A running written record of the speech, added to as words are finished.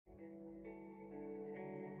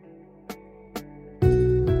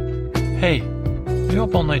Hey, you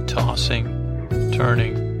up all night tossing,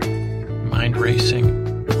 turning, mind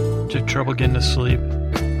racing, do you have trouble getting to sleep?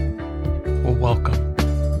 Well, welcome.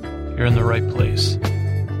 You're in the right place.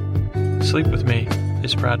 Sleep With Me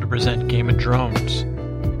is proud to present Game of Drones,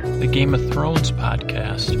 the Game of Thrones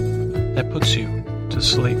podcast that puts you to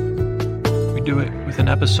sleep. We do it with an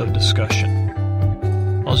episode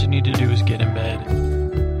discussion. All you need to do is get in bed,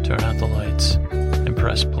 turn out the lights, and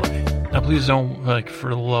press play. Now, please don't, for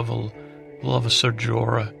the love of Sir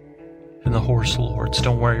Jorah and the Horse Lords,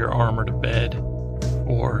 don't wear your armor to bed,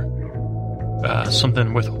 or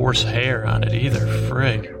something with horse hair on it either,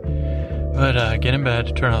 frig. But get in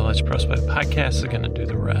bed, turn on the lights, press play. The podcast is going to do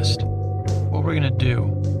the rest. What we're going to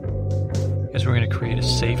do is we're going to create a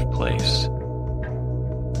safe place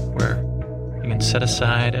where you can set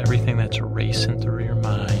aside everything that's racing through your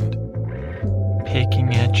mind,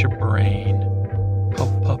 picking at your brain,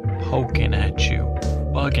 poking at you,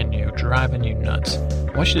 bugging you, driving you nuts.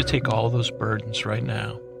 I want you to take all those burdens right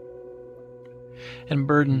now. And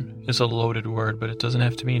burden is a loaded word, but it doesn't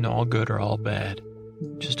have to mean all good or all bad.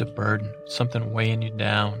 Just a burden, something weighing you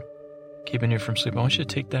down, keeping you from sleep. I want you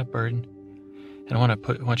to take that burden, and I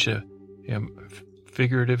want you to,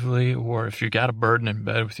 figuratively, or if you got a burden in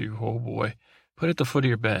bed with you, oh boy, put it at the foot of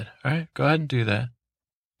your bed. All right, go ahead and do that.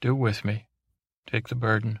 Do it with me. Take the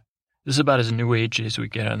burden. This is about as new age as we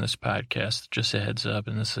get on this podcast. Just a heads up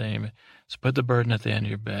and the same. So put the burden at the end of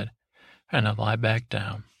your bed. And now lie back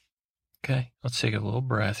down. Okay, let's take a little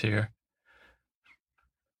breath here.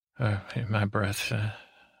 My breath.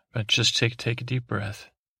 But just take a deep breath.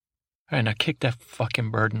 All right, now kick that fucking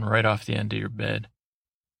burden right off the end of your bed.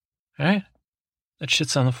 All right? That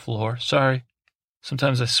shit's on the floor. Sorry.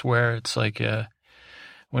 Sometimes I swear it's like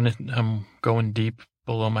when I'm going deep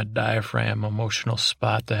below my diaphragm, emotional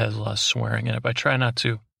spot that has a lot of swearing in it. But I try not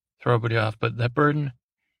to throw everybody off. But that burden,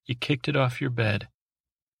 you kicked it off your bed.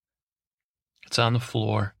 It's on the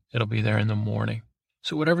floor. It'll be there in the morning.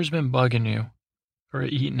 So whatever's been bugging you or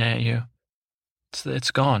eating at you,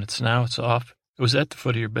 it's gone. It's off. It was at the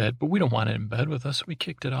foot of your bed, but we don't want it in bed with us. We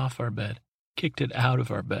kicked it off our bed, kicked it out of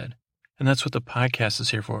our bed. And that's what the podcast is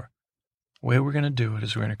here for. The way we're going to do it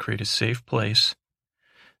is we're going to create a safe place.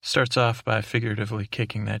 Starts off by figuratively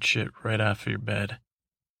kicking that shit right off of your bed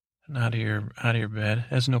and out of your bed.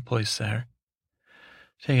 There's no place there.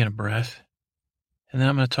 Taking a breath. And then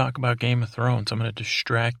I'm going to talk about Game of Thrones. I'm going to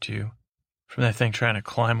distract you from that thing trying to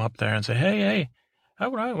climb up there and say, hey,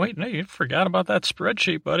 wait, no, you forgot about that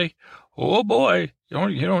spreadsheet, buddy. Oh boy,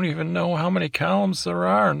 you don't even know how many columns there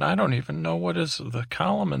are, and I don't even know what is the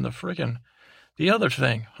column in the other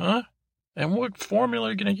thing, huh? And what formula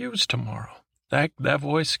are you going to use tomorrow? That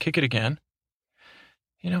voice, kick it again.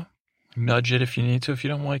 Nudge it if you need to. If you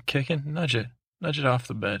don't like kicking, nudge it. Nudge it off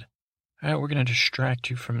the bed. All right, we're going to distract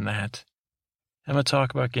you from that. I'm going to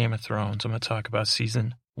talk about Game of Thrones. I'm going to talk about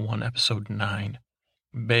Season 1, Episode 9,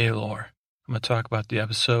 Baelor. I'm going to talk about the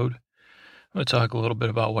episode. I'm going to talk a little bit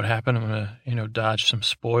about what happened. I'm going to, dodge some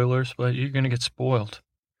spoilers, but you're going to get spoiled.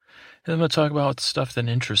 And I'm going to talk about stuff that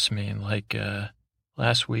interests me. Like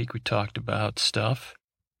last week we talked about stuff.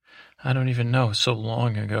 I don't even know, so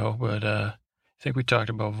long ago, but I think we talked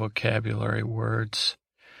about vocabulary words.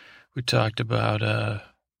 We talked about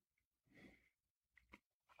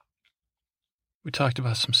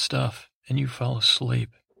some stuff, and you fell asleep.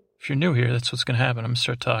 If you're new here, that's what's going to happen. I'm going to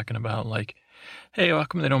start talking about, hey, how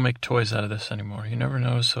come they don't make toys out of this anymore? You never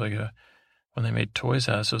noticed, when they made toys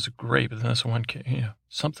out of this, it was great, but then this one,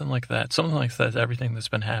 something like that. Something like that, everything that's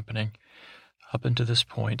been happening up until this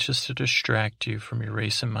point, just to distract you from your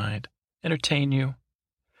racing mind, entertain you,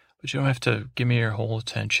 but you don't have to give me your whole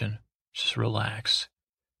attention. Just relax.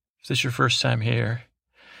 If this is your first time here,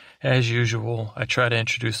 as usual, I try to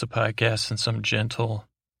introduce the podcast in some gentle,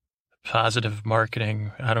 positive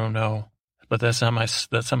marketing. I don't know, but that's not my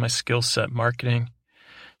skill set. Marketing,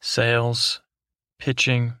 sales,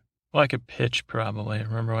 pitching. Well, I could pitch probably.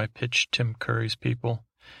 Remember I pitched Tim Curry's people.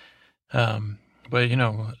 But,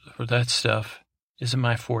 for that stuff isn't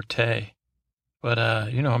my forte. But,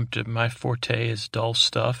 my forte is dull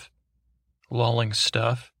stuff, lulling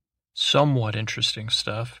stuff, somewhat interesting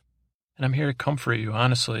stuff. And I'm here to comfort you,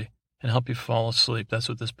 honestly, and help you fall asleep. That's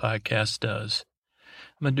what this podcast does.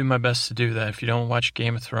 I'm going to do my best to do that. If you don't watch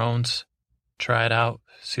Game of Thrones, try it out.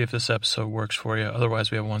 See if this episode works for you.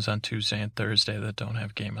 Otherwise, we have ones on Tuesday and Thursday that don't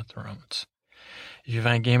have Game of Thrones. If you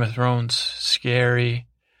find Game of Thrones scary,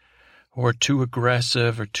 or too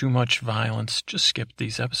aggressive, or too much violence, just skip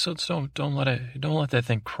these episodes. Don't let that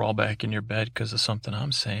thing crawl back in your bed because of something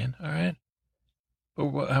I'm saying. All right.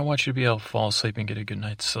 But I want you to be able to fall asleep and get a good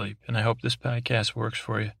night's sleep. And I hope this podcast works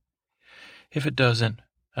for you. If it doesn't,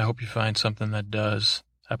 I hope you find something that does.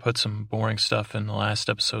 I put some boring stuff in the last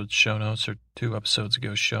episode's show notes, or 2 episodes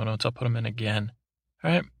ago show notes. I'll put them in again.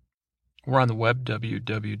 All right. We're on the web,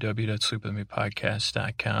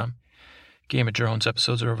 www.sleepwithmepodcast.com. Game of Drones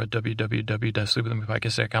episodes are over at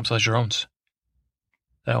www.sleepwithmepodcast.com/drones.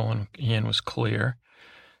 That one, Ian, was clear.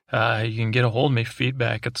 You can get a hold of me,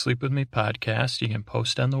 feedback at Sleep With Me Podcast. You can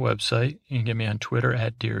post on the website. You can get me on Twitter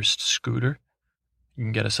at Dearest Scooter. You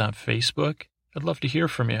can get us on Facebook. I'd love to hear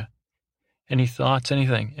from you. Any thoughts,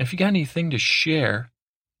 anything. If you got anything to share,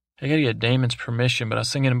 I got to get Damon's permission, but I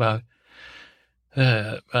was thinking about,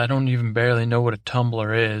 I don't even barely know what a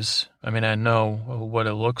Tumblr is. I mean, I know what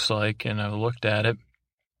it looks like, and I looked at it,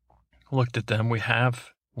 looked at them. We have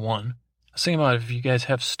one. I was thinking about if you guys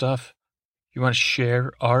have stuff you want to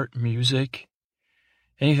share, art, music,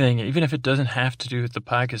 anything, even if it doesn't have to do with the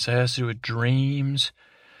podcast, it has to do with dreams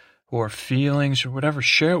or feelings or whatever,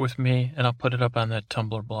 share it with me, and I'll put it up on that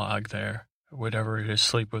Tumblr blog there, whatever it is,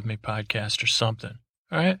 Sleep With Me Podcast or something.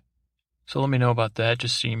 All right? So let me know about that.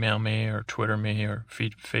 Just email me or Twitter me or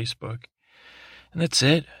feed Facebook. And that's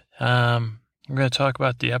it. We're going to talk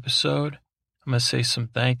about the episode. I'm going to say some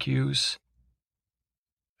thank yous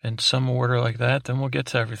in some order like that. Then we'll get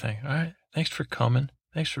to everything. All right? Thanks for coming.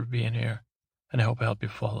 Thanks for being here. And I hope I help you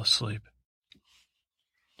fall asleep.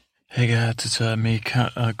 Hey guys, it's me,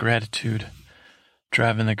 Gratitude,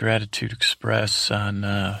 driving the Gratitude Express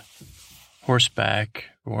on horseback,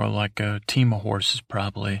 or like a team of horses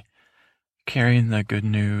probably, carrying the good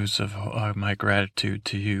news of my gratitude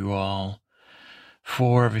to you all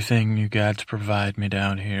for everything you got to provide me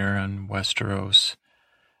down here on Westeros.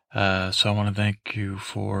 So I want to thank you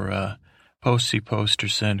for Posty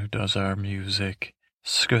Posterson, who does our music,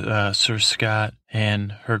 Sir Scott,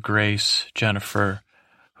 and Her Grace, Jennifer,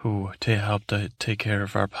 who helped to take care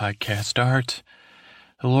of our podcast art,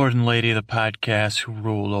 the Lord and Lady of the podcast, who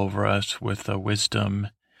rule over us with wisdom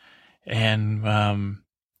and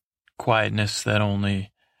quietness that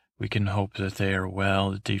only we can hope that they are well,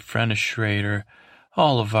 the defenestrator,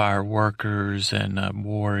 all of our workers and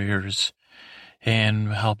warriors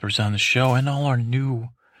and helpers on the show, and all our new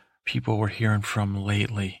people we're hearing from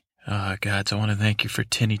lately. Gods, I want to thank you for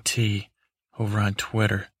Tinny T over on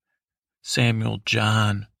Twitter, Samuel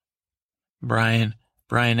John, Brian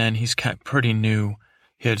N. He's pretty new.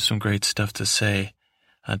 He had some great stuff to say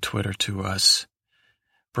on Twitter to us.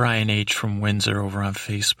 Brian H. from Windsor over on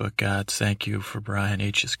Facebook. Gods, thank you for Brian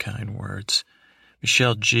H.'s kind words.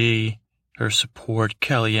 Michelle G., her support.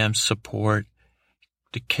 Kelly M.'s support.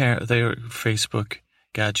 Their Facebook.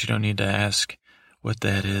 God, you don't need to ask what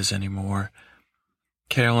that is anymore.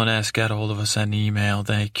 Carolyn S. got a hold of us on email.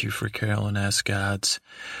 Thank you for Carolyn S. Gods.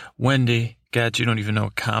 Wendy, God, you don't even know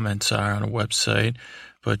what comments are on a website,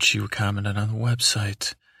 but she commented on the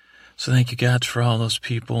website. So thank you, God, for all those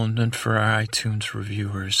people, and then for our iTunes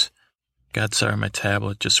reviewers. God, sorry, my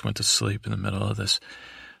tablet just went to sleep in the middle of this.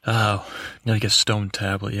 Oh, like a stone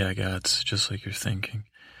tablet. Yeah, God, it's just like you're thinking.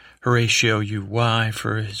 Horatio UY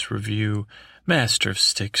for his review. Master of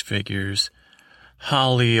Sticks Figures.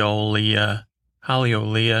 Hollyolia,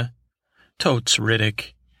 Totes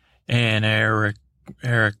Riddick, and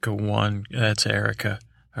Erica One. That's Erica,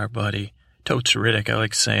 our buddy. Totes Riddick, I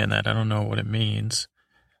like saying that. I don't know what it means.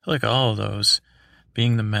 I like all of those.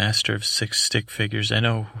 Being the master of 6 stick figures, I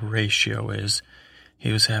know who Horatio is.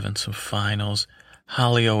 He was having some finals.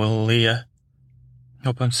 Hollyolia.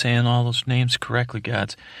 Hope I'm saying all those names correctly,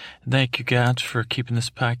 gods. Thank you, gods, for keeping this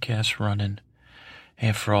podcast running.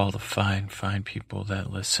 And for all the fine people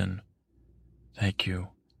that listen. Thank you.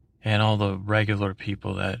 And all the regular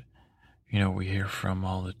people that, we hear from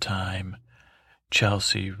all the time.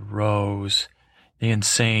 Chelsea, Rose, the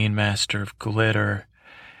insane master of glitter,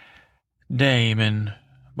 Damon, a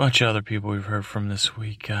bunch of other people we've heard from this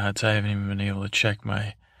week. Gods, I haven't even been able to check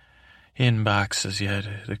my inboxes yet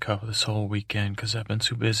this whole weekend because I've been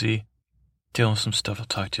too busy dealing with some stuff I'll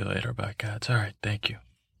talk to you later about, gods. All right, thank you.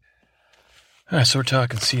 All right, so we're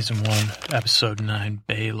talking Season 1, Episode 9,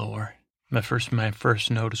 Baelor. My first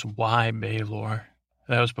note is why Baelor.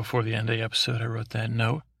 That was before the end of the episode I wrote that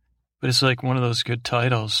note. But it's like one of those good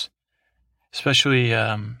titles. Especially,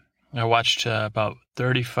 I watched about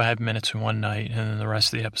 35 minutes in one night and then the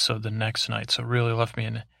rest of the episode the next night. So it really left me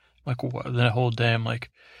in, like, the whole day. I'm like,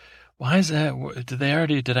 why is that?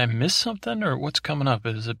 Did I miss something? Or what's coming up?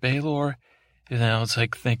 Is it Baelor? And then I was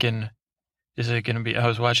like thinking, is it going to be, I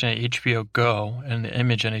was watching HBO Go, and the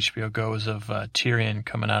image on HBO Go is of Tyrion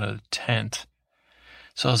coming out of the tent.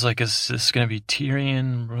 So I was like, is this going to be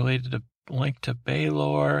Tyrion related to, linked to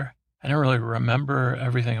Baelor? I don't really remember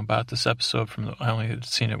everything about this episode I only had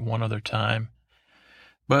seen it one other time.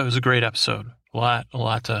 But it was a great episode. A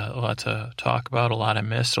lot to talk about, a lot I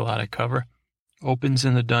missed, a lot I cover. Opens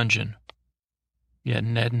in the dungeon. Yeah,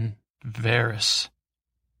 Ned and Varys.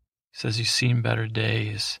 He says, you've seen better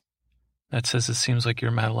days. Ned says, it seems like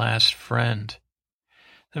you're my last friend.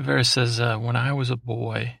 Then Varys says, when I was a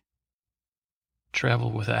boy,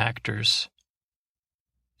 traveled with actors.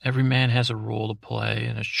 Every man has a role to play,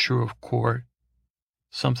 and it's true of court.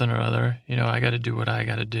 Something or other. You know, I got to do what I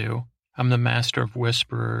got to do. I'm the master of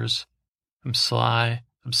whisperers. I'm sly,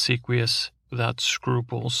 obsequious, without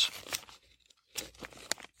scruples.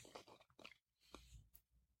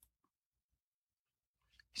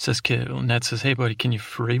 He says, Ned says, hey, buddy, can you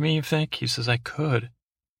free me, you think? He says, I could,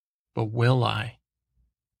 but will I?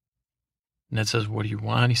 Ned says, what do you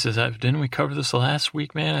want? He says, didn't we cover this last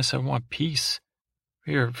week, man? I said, I want peace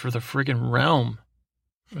here for the friggin' realm.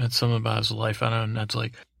 That's something about his life. I don't know.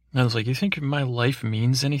 Ned's like, you think my life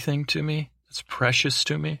means anything to me? It's precious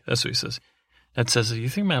to me? That's what he says. Ned says, you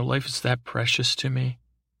think my life is that precious to me?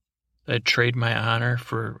 I'd trade my honor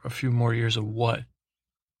for a few more years of what?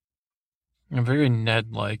 I'm very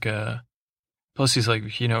Ned-like. Plus, he's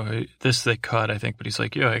like, you know, this they cut, I think, but he's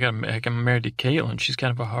like, yeah, I'm married to Caitlin. She's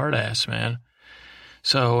kind of a hard ass, man.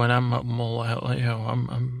 So, and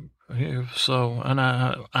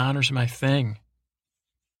honors my thing.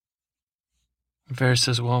 Varys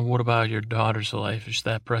says, well, what about your daughter's life? Is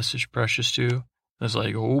that precious to you? I was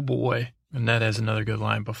like, oh boy. And Ned has another good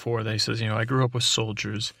line before that. He says, you know, I grew up with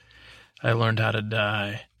soldiers. I learned how to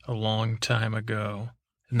die a long time ago.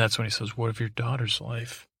 And that's when he says, what of your daughter's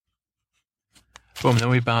life? Boom, then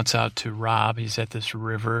we bounce out to Robb. He's at this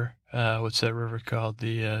river. What's that river called?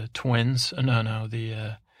 The Twins?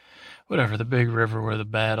 The big river where the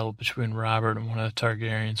battle between Robert and one of the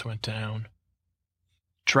Targaryens went down.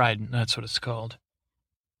 Trident, that's what it's called.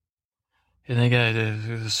 And they got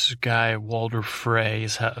this guy, Walder Frey,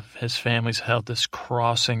 his family's held this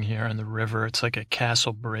crossing here in the river. It's like a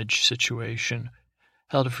castle bridge situation.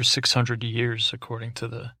 Held it for 600 years, according to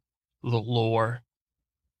the lore.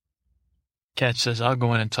 Cat says, I'll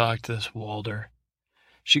go in and talk to this Walder.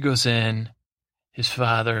 She goes in. His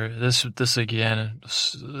father, this again,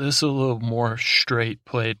 this is a little more straight,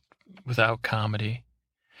 played without comedy.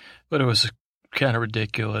 But it was kind of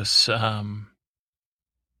ridiculous.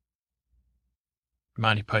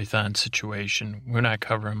 Monty Python situation. We're not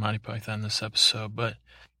covering Monty Python this episode, but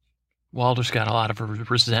Walder's got a lot of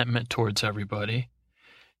resentment towards everybody.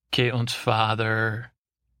 Caitlyn's father,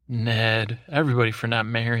 Ned, everybody for not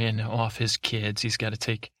marrying off his kids. He's got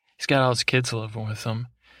all his kids living with him.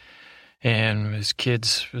 And his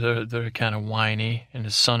kids, they're kind of whiny, and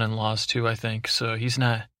his son-in-laws too, I think. So he's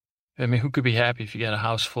not, I mean, who could be happy if you got a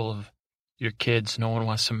house full of your kids, no one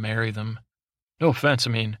wants to marry them? No offense, I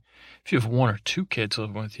mean, if you have one or two kids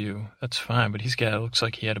living with you, that's fine, but it looks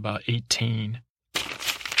like he had about 18.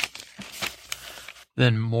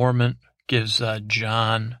 Then Mormont gives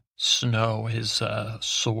Jon Snow his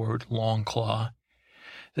sword, Longclaw,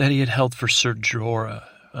 that he had held for Ser Jorah.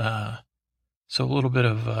 So a little bit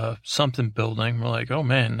of something building. We're like, oh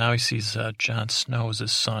man, now he sees Jon Snow as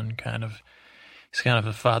his son, kind of. He's kind of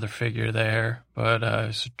a father figure there. But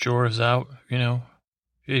Jorah's out, you know.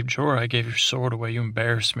 Hey, Jorah, I gave your sword away. You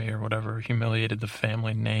embarrassed me or whatever. Humiliated the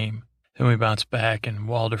family name. Then we bounce back, and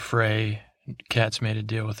Walder Frey, Cat's made a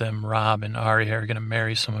deal with him. Robb and Arya are going to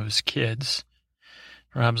marry some of his kids.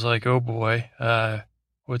 Robb's like, oh boy,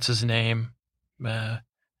 what's his name?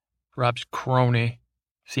 Robb's crony,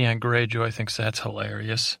 Theon Greyjoy, thinks that's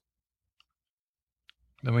hilarious.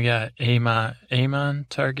 Then we got Aemon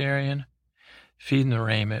Targaryen feeding the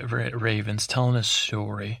ravens, telling his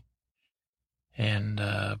story. And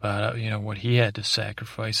about, you know, what he had to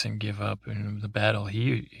sacrifice and give up in the battle.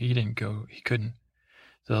 He didn't go, he couldn't.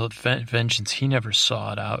 The vengeance, he never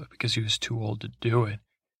saw it out because he was too old to do it.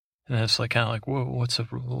 And it's like kind of like, whoa, what's the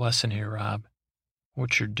lesson here, Robb?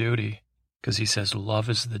 What's your duty? Because he says love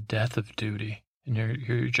is the death of duty. And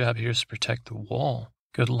your job here is to protect the wall.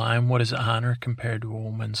 Good line, what is honor compared to a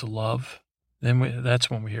woman's love? Then that's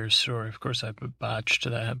when we hear his story. Of course, I botched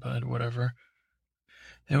that, but whatever.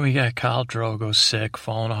 Then we got Khal Drogo sick,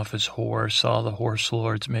 falling off his horse. All the horse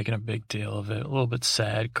lords making a big deal of it. A little bit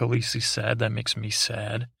sad. Khaleesi's sad. That makes me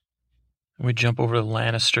sad. And we jump over to the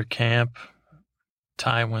Lannister camp.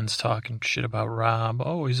 Tywin's talking shit about Robb.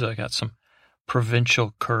 Oh, he's got some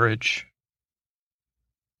provincial courage.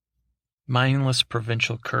 Mindless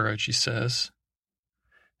provincial courage, he says.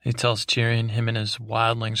 He tells Tyrion him and his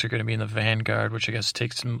wildlings are going to be in the vanguard, which I guess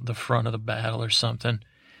takes the front of the battle or something.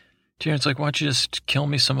 Tyrion's like, why don't you just kill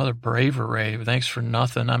me some other bravery? Thanks for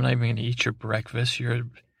nothing. I'm not even going to eat your breakfast. You're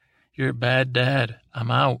a bad dad. I'm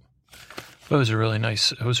out. It was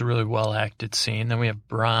a really well acted scene. Then we have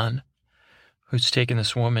Bronn, who's taken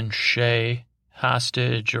this woman, Shay,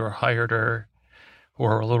 hostage or hired her,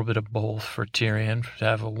 or a little bit of both for Tyrion, to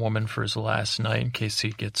have a woman for his last night in case he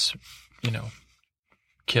gets,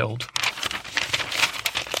 killed.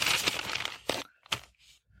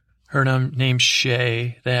 Her name's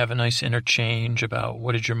Shay. They have a nice interchange about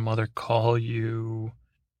what did your mother call you?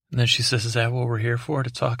 And then she says, is that what we're here for? To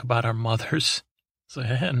talk about our mothers? So,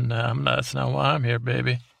 no, that's not why I'm here,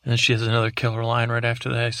 baby. And then she has another killer line right after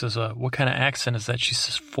that. He says, what kind of accent is that? She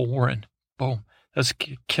says, foreign. Boom. That's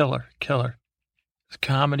killer. The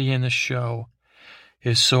comedy in the show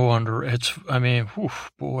is so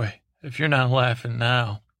boy, if you're not laughing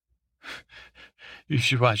now, you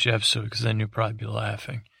should watch the episode because then you'll probably be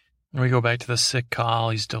laughing. And we go back to the sick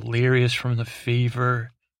call. He's delirious from the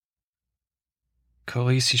fever.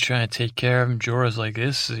 Khaleesi's trying to take care of him. Jorah's like,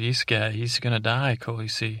 he's going to die,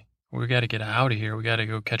 Khaleesi. We got to get out of here. We got to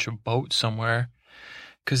go catch a boat somewhere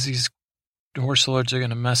because these horse lords are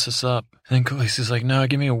going to mess us up. And then Khaleesi's like, no,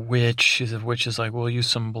 give me a witch. The witch is like, we'll use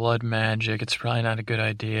some blood magic. It's probably not a good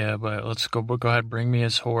idea, but let's go ahead, bring me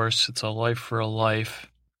his horse. It's a life for a life.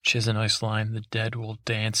 She has a nice line, the dead will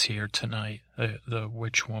dance here tonight, the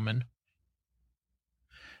witch woman.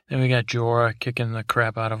 Then we got Jorah kicking the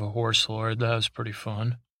crap out of a horse lord. That was pretty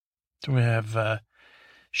fun. Then we have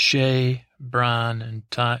Shay, Bronn, and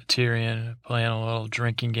Tyrion playing a little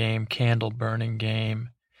drinking game, candle burning game,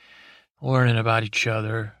 learning about each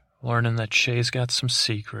other, learning that Shay's got some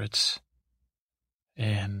secrets,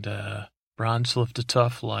 and Bronn's lived a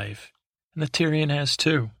tough life, and that Tyrion has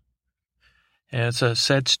too. And it's a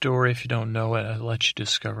sad story if you don't know it. I'll let you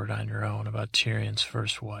discover it on your own about Tyrion's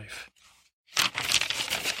first wife.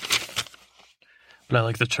 But I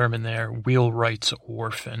like the term in there, wheelwright's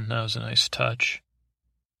orphan. That was a nice touch.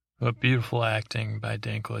 But beautiful acting by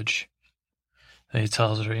Dinklage. And he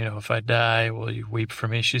tells her, if I die, will you weep for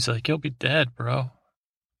me? She's like, you'll be dead, bro.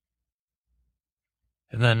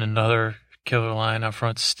 And then another killer line out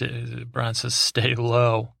front, Bronn says, stay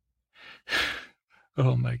low.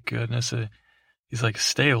 Oh my goodness. He's like,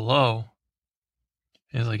 stay low.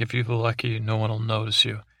 He's like, if you're lucky, no one will notice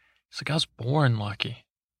you. He's like, I was born lucky.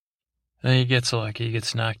 And then he gets lucky. He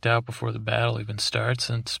gets knocked out before the battle even starts.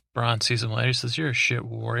 And Bronn sees him later. He says, you're a shit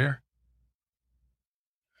warrior.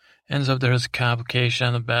 Ends up there's a complication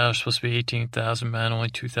on the battle. There's supposed to be 18,000 men. Only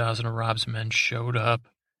 2,000 of Robb's men showed up.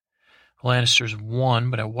 Lannisters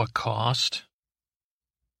won, but at what cost?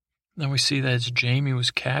 Then we see that Jaime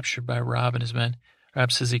was captured by Robb and his men.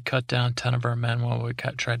 Robb says he cut down 10 of our men while we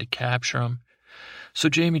tried to capture him. So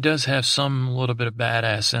Jaime does have some little bit of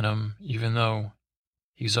badass in him, even though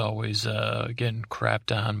he's always getting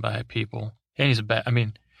crapped on by people. And he's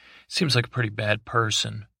seems like a pretty bad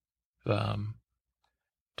person,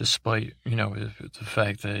 despite, the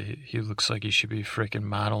fact that he looks like he should be freaking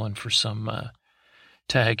modeling for some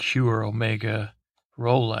Tag Heuer Omega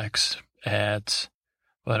Rolex ads.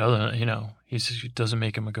 But other than, he doesn't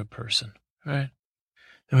make him a good person, right?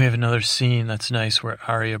 Then we have another scene that's nice where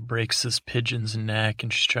Arya breaks this pigeon's neck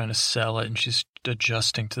and she's trying to sell it and she's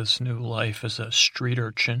adjusting to this new life as a street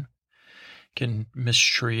urchin, getting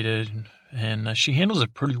mistreated, and she handles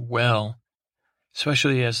it pretty well,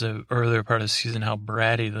 especially as the earlier part of the season, how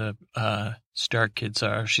bratty the Stark kids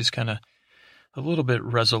are. She's kind of a little bit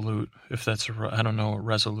resolute, if that's I don't know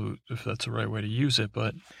resolute if that's the right way to use it,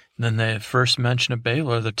 but then they first mention of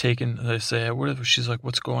Baelor, they say, she's like,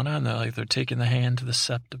 what's going on? They're taking the hand to the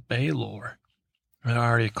sept of Baelor. And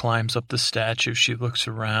Arya climbs up the statue, she looks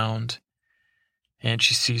around, and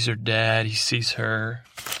she sees her dad, he sees her.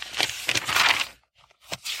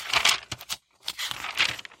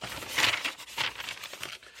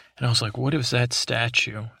 And I was like, what is that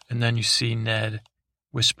statue? And then you see Ned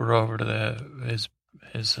whisper over to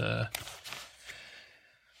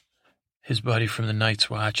his buddy from the Night's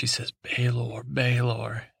Watch. He says, Baelor,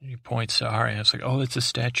 Baelor. And he points to Arya. I was like, oh, it's a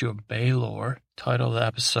statue of Baelor. Title of the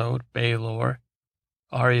episode, Baelor.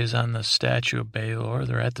 Arya's on the statue of Baelor.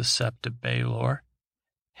 They're at the sept of Baelor.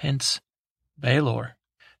 Hence, Baelor.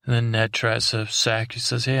 And then Ned tries to sack. He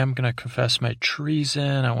says, hey, I'm going to confess my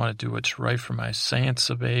treason. I want to do what's right for my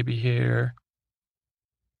Sansa baby here.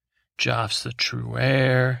 Joff's the true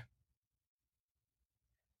heir.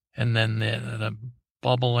 And then the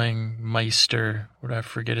bubbling Meister, would I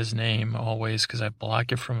forget his name always because I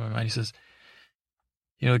block it from him. And he says,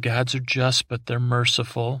 gods are just, but they're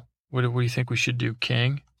merciful. What do you think we should do,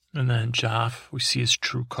 King? And then Joff, we see his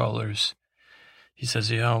true colors. He says,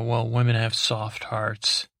 women have soft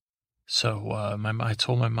hearts. So I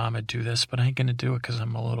told my mom I'd do this, but I ain't going to do it because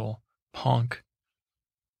I'm a little punk.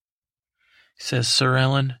 He says, Sir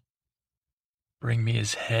Ellen, bring me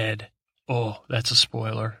his head. Oh, that's a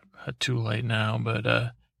spoiler. Too late now, but,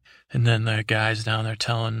 and then the guy's down there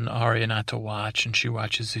telling Arya not to watch, and she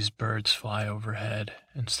watches these birds fly overhead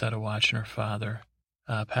instead of watching her father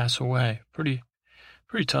pass away. Pretty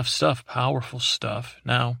tough stuff, powerful stuff.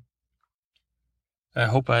 Now,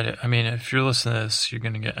 I mean, if you're listening to this, you're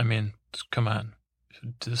going to get, come on.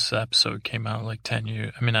 This episode came out like 10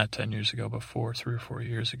 years, not 10 years ago, but 3 or 4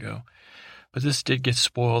 years ago. But this did get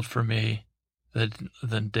spoiled for me the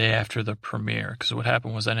day after the premiere, because what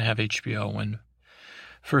happened was I didn't have HBO when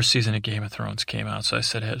first season of Game of Thrones came out. So I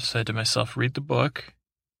said to myself, read the book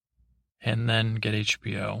and then get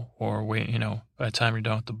HBO, or wait, by the time you're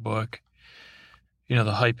done with the book,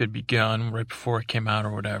 the hype had begun right before it came out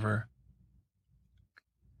or whatever.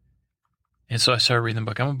 And so I started reading the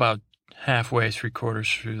book. I'm about halfway,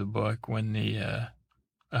 3/4 through the book when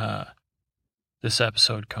this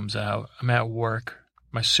episode comes out. I'm at work.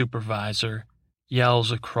 My supervisor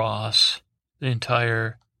yells across the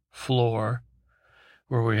entire floor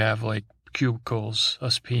where we have like cubicles,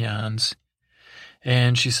 us peons.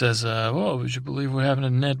 And she says, well, would you believe what happened to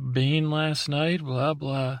Ned Bean last night? Blah,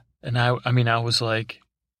 blah. And I was like,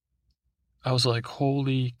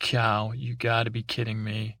 holy cow, you gotta be kidding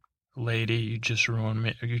me. Lady, you just ruined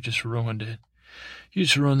me. You just ruined it. You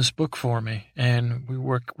just ruined this book for me. And we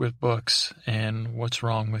work with books, and what's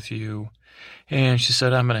wrong with you? And she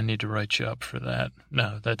said, I'm going to need to write you up for that.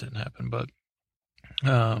 No, that didn't happen, but,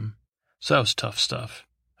 so that was tough stuff.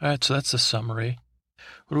 All right, so that's the summary.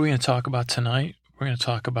 What are we going to talk about tonight? We're going to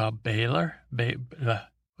talk about Baelor. What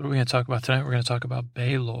are we going to talk about tonight? We're going to talk about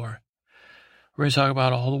Baelor. We're going to talk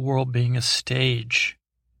about all the world being a stage.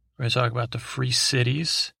 We're going to talk about the free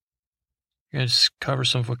cities. We're going to cover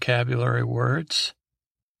some vocabulary words.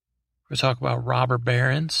 We're going to talk about robber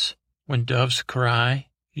barons, when doves cry,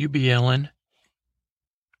 you be yelling,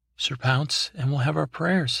 Sir Pounce, and we'll have our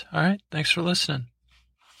prayers. All right, thanks for listening.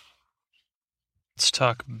 Let's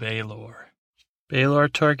talk Baelor. Baelor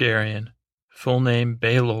Targaryen, full name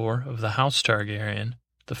Baelor of the House Targaryen,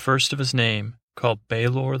 the first of his name, called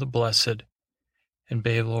Baelor the Blessed, and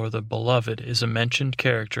Baelor the Beloved, is a mentioned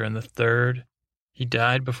character in the third. He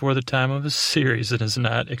died before the time of his series and is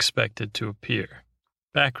not expected to appear.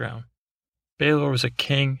 Background. Baelor was a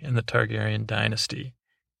king in the Targaryen dynasty.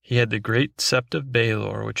 He had the great sept of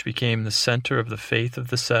Baelor, which became the center of the Faith of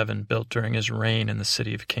the Seven, built during his reign in the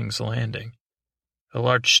city of King's Landing. A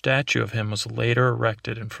large statue of him was later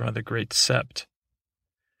erected in front of the great sept.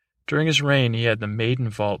 During his reign, he had the Maiden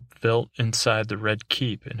Vault built inside the Red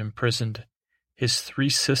Keep and imprisoned his 3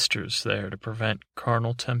 sisters there to prevent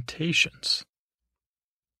carnal temptations.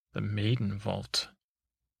 The Maiden Vault.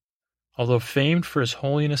 Although famed for his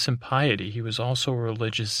holiness and piety, he was also a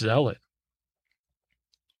religious zealot.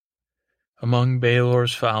 Among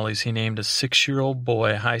Baelor's follies, he named a 6-year-old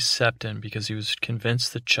boy High Septon because he was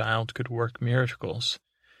convinced the child could work miracles.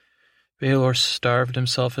 Baelor starved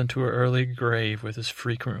himself into an early grave with his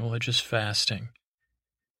frequent religious fasting.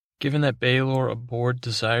 Given that Baelor abhorred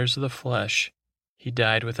desires of the flesh, he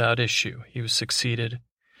died without issue. He was succeeded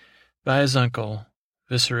by his uncle,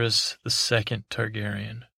 Viserys II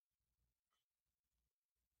Targaryen.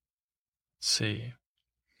 Let's see.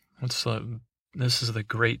 This is the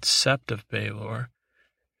Great Sept of Baelor.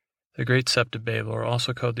 The Great Sept of Baelor,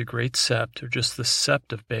 also called the Great Sept, or just the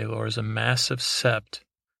Sept of Baelor, is a massive sept,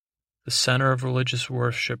 the center of religious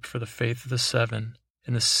worship for the Faith of the Seven,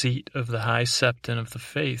 and the seat of the High Septon of the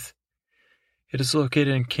Faith. It is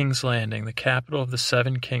located in King's Landing, the capital of the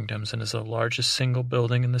 7 kingdoms, and is the largest single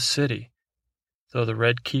building in the city, though the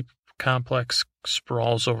Red Keep complex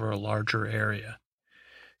sprawls over a larger area.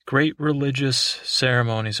 Great religious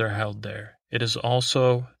ceremonies are held there. It is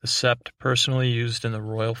also the sept personally used in the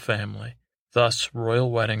royal family. Thus,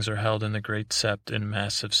 royal weddings are held in the Great Sept in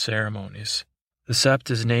massive ceremonies. The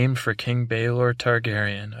sept is named for King Baelor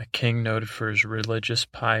Targaryen, a king noted for his religious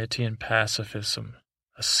piety and pacifism.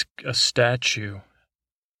 A statue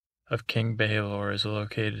of King Baelor is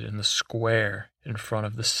located in the square in front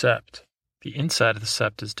of the sept. The inside of the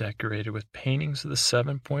sept is decorated with paintings of the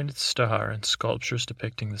 7-pointed star and sculptures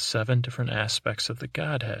depicting the 7 different aspects of the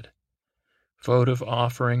godhead. Votive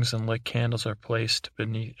offerings and lit candles are placed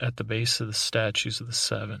at the base of the statues of the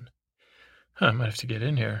 7. I might have to get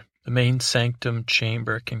in here. The main sanctum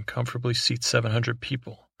chamber can comfortably seat 700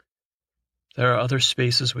 people. There are other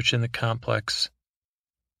spaces within the complex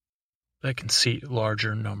that can seat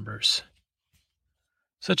larger numbers.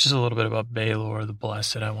 Such is a little bit about Baelor the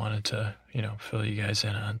Blessed I wanted to, fill you guys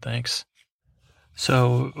in on. Thanks.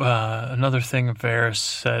 So, another thing Varys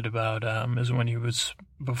said about is when he was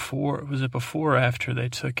before or after they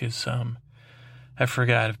took his, I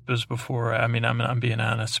forgot if it was before. I mean, I'm being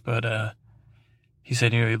honest, but he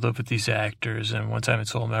said, he lived with these actors, and one time I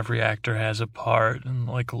told him every actor has a part, and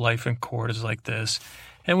like life in court is like this.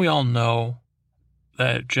 And we all know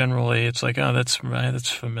that generally it's like, oh, that's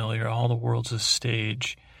familiar. All the world's a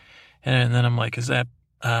stage. And then I'm like, is that,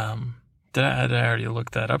 did I already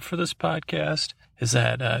look that up for this podcast? Is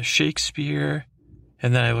that Shakespeare?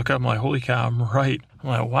 And then I look up, I'm like, holy cow, I'm right. I'm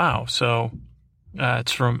like, wow. So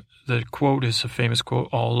it's from, the quote is a famous quote,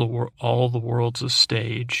 all the world's a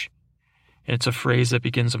stage. And it's a phrase that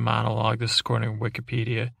begins a monologue. This is according to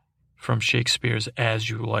Wikipedia, from Shakespeare's As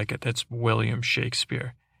You Like It. That's William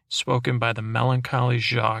Shakespeare. Spoken by the melancholy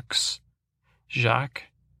Jacques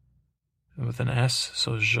with an S,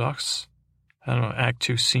 so Jacques. I don't know, Act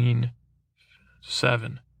 2, Scene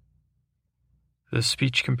 7. The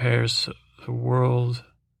speech compares the world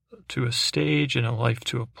to a stage and a life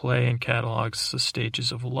to a play and catalogs the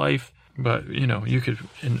stages of life. But, you could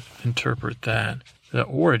interpret that. The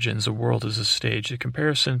origins, the world as a stage. The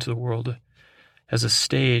comparison to the world as a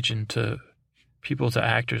stage and to people, to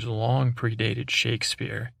actors, long predated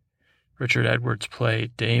Shakespeare. Richard Edwards'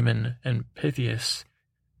 play Damon and Pythias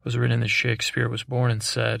was written as Shakespeare was born and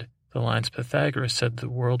said, the lines Pythagoras said the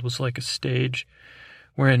world was like a stage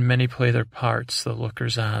wherein many play their parts, the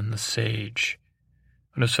lookers on, the sage.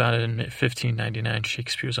 When it was founded in 1599,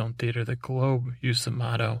 Shakespeare's own theater, the Globe, used the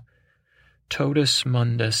motto, Totus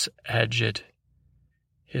mundus agit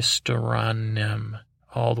historanem,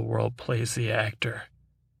 all the world plays the actor.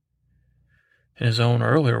 In his own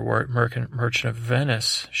earlier work, Merchant of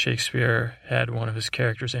Venice, Shakespeare had one of his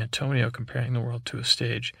characters, Antonio, comparing the world to a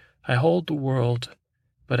stage. I hold the world,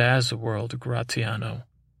 but as the world, Gratiano,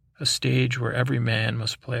 a stage where every man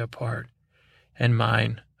must play a part, and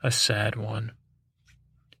mine a sad one.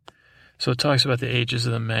 So it talks about the ages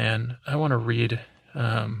of the man. I want to read,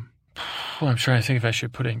 I'm trying to think if I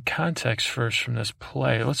should put it in context first from this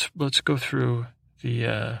play. Let's go through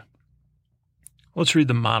the, let's read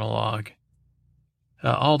the monologue.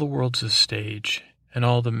 All the world's a stage, and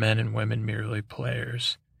all the men and women merely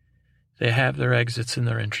players. They have their exits and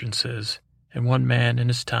their entrances, and one man in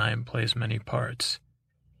his time plays many parts.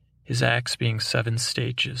 His acts being 7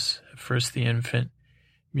 stages, at first the infant,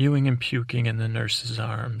 mewing and puking in the nurse's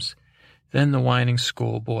arms, then the whining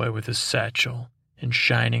schoolboy with his satchel and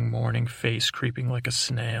shining morning face creeping like a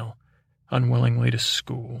snail, unwillingly to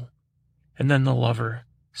school, and then the lover,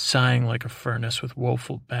 sighing like a furnace with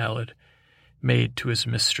woeful ballad, made to his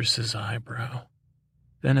mistress's eyebrow.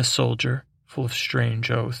 Then a soldier, full of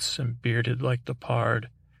strange oaths and bearded like the pard,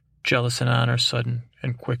 jealous in honor sudden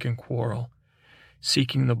and quick in quarrel,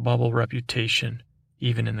 seeking the bubble reputation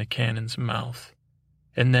even in the cannon's mouth.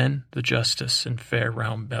 And then the justice in fair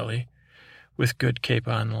round belly, with good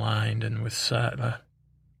capon lined and with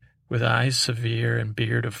eyes severe and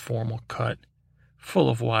beard of formal cut, full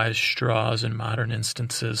of wise straws and modern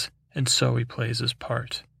instances, and so he plays his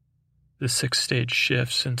part. The 6th stage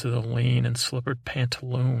shifts into the lean and slippered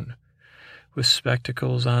pantaloon, with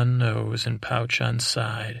spectacles on nose and pouch on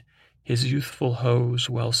side, his youthful hose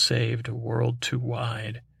well saved a world too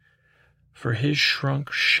wide. For his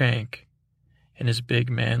shrunk shank and his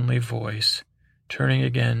big manly voice, turning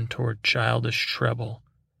again toward childish treble,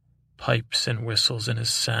 pipes and whistles in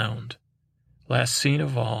his sound. Last scene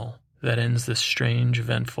of all, that ends this strange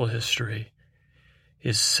eventful history,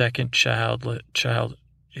 is second childishness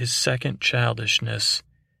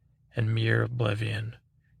and mere oblivion.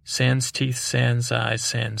 Sans teeth, sans eyes,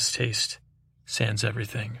 sans taste, sans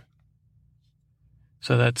everything.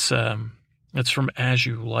 So that's from As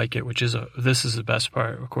You Like It, which is this is the best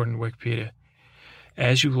part according to Wikipedia.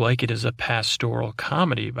 As You Like It is a pastoral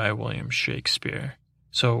comedy by William Shakespeare.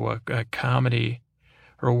 So a comedy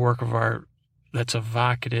or a work of art that's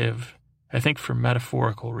evocative, I think for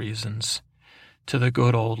metaphorical reasons, to the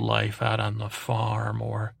good old life out on the farm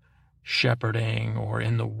or shepherding or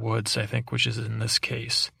in the woods, I think, which is in this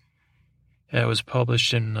case. It was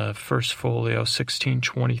published in the First Folio,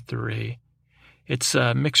 1623. It's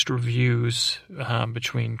mixed reviews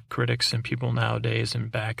between critics and people nowadays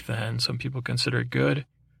and back then. Some people consider it good.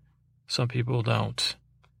 Some people don't.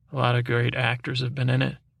 A lot of great actors have been in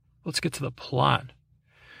it. Let's get to the plot.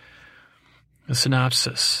 The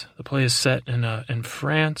synopsis. The play is set in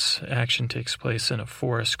France. Action takes place in a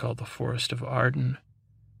forest called the Forest of Arden.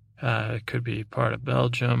 It could be part of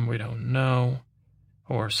Belgium, we don't know,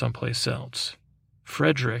 or someplace else.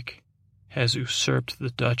 Frederick has usurped the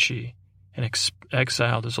duchy and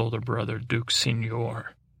exiled his older brother, Duke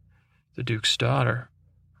Signor. The Duke's daughter,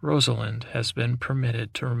 Rosalind, has been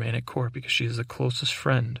permitted to remain at court because she is the closest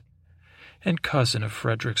friend and cousin of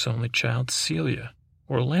Frederick's only child, Celia,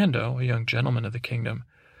 Orlando, a young gentleman of the kingdom,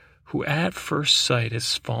 who at first sight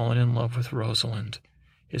has fallen in love with Rosalind,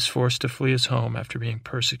 is forced to flee his home after being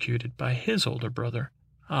persecuted by his older brother,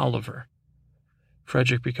 Oliver.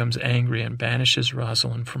 Frederick becomes angry and banishes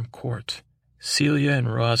Rosalind from court. Celia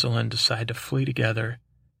and Rosalind decide to flee together,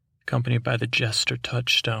 accompanied by the jester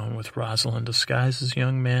Touchstone, with Rosalind disguised as a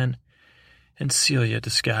young man and Celia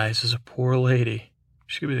disguised as a poor lady.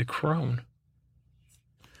 She could be the crone.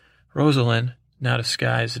 Rosalind, now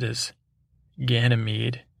disguised as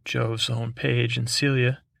Ganymede, Jove's own page, and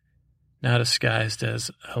Celia, now disguised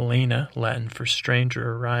as Helena, Latin for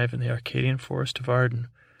stranger, arrive in the Arcadian forest of Arden,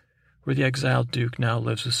 where the exiled duke now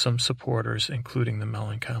lives with some supporters, including the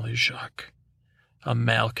melancholy Jacques, a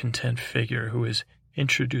malcontent figure who is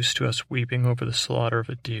introduced to us weeping over the slaughter of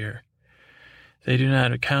a deer. They do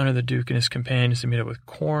not encounter the duke and his companions. They meet up with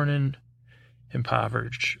Cornan,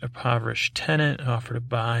 impoverished tenant, and offer to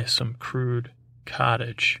buy some crude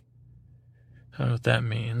cottage. I don't know what that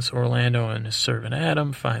means. Orlando and his servant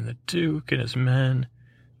Adam find the duke and his men,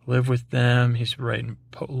 live with them. He's writing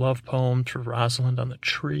love poems for Rosalind on the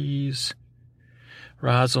trees.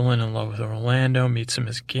 Rosalind, in love with Orlando, meets him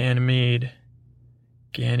as Ganymede,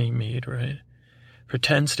 right?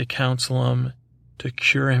 Pretends to counsel him to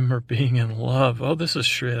cure him for being in love. Oh, this is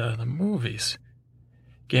straight out of the movies.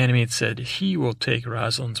 Ganymede said he will take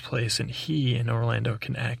Rosalind's place and he and Orlando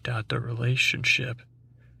can act out their relationship.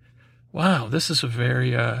 Wow, this is a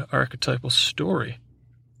very archetypal story.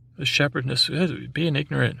 The shepherdess, being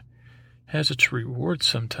ignorant, has its reward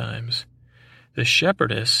sometimes. The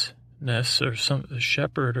shepherdess, the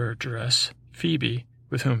shepherd or dress, Phoebe,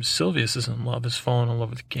 with whom Silvius is in love, has fallen in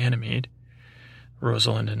love with Ganymede.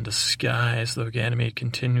 Rosalind in disguise, though Ganymede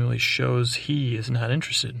continually shows he is not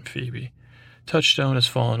interested in Phoebe. Touchstone has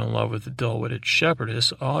fallen in love with the dull-witted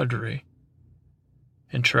shepherdess, Audrey,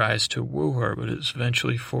 and tries to woo her, but is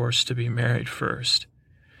eventually forced to be married first.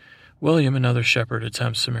 William, another shepherd,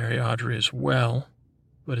 attempts to marry Audrey as well,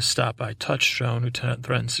 but is stopped by Touchstone, who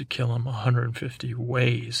threatens to kill him 150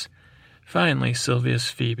 ways. Finally,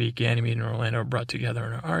 Silvius, Phoebe, Ganymede, and Orlando are brought together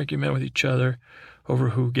in an argument with each other over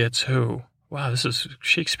who gets who. Wow,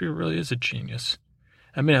 Shakespeare really is a genius.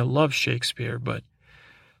 I mean, I love Shakespeare, but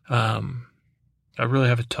I really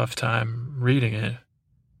have a tough time reading it.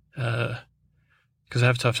 Because I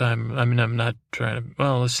have a tough time, I'm not trying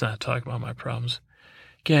to, let's not talk about my problems.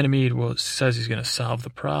 Ganymede says he's going to solve the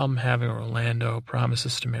problem, having Orlando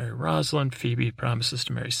promises to marry Rosalind. Phoebe promises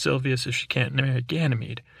to marry Silvius if she can't marry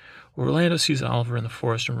Ganymede. Orlando sees Oliver in the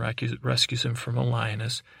forest and rescues him from a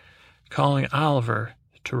lioness, calling Oliver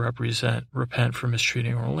to repent for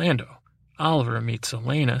mistreating Orlando. Oliver meets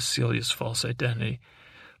Helena, Celia's false identity,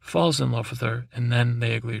 falls in love with her, and then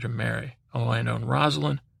they agree to marry. Orlando and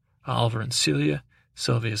Rosalind, Oliver and Celia,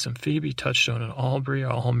 Silvius and Phoebe, Touchstone and Aubrey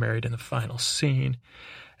are all married in the final scene,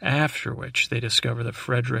 after which they discover that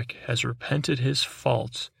Frederick has repented his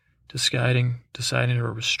faults, deciding to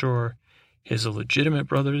restore his illegitimate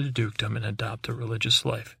brother to the dukedom and adopt a religious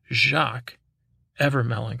life. Jacques, ever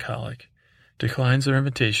melancholic, declines their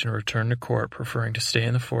invitation to return to court, preferring to stay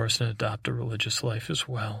in the forest and adopt a religious life as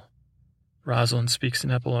well. Rosalind speaks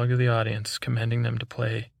an epilogue to the audience, commending them to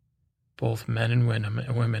play both men and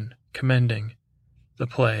women, commending the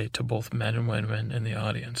play to both men and women in the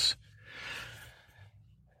audience.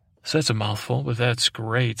 So that's a mouthful, but that's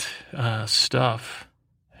great stuff.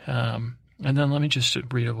 And then let me just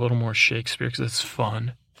read a little more Shakespeare because it's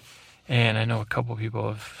fun. And I know a couple people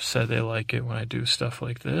have said they like it when I do stuff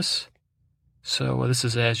like this. So this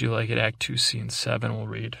is As You Like It, Act 2, Scene 7. We'll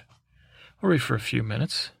read for a few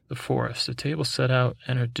minutes. The forest. The table set out,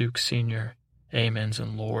 enter Duke Senior, amens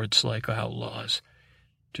and lords like outlaws.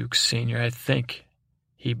 Duke Senior, I think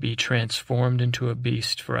he be transformed into a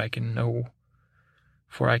beast, for I can nowhere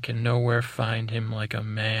find him like a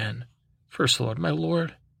man. First Lord, my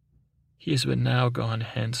lord, he is but now gone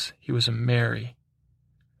hence. He was a merry.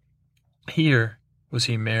 Here was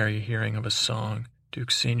he merry, hearing of a song.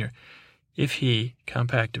 Duke Senior, if he,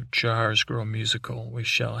 compact of jars, grow musical, we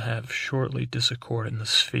shall have shortly disaccord in the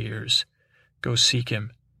spheres. Go seek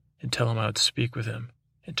him, and tell him I would speak with him.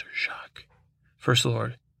 Enter Jacques. First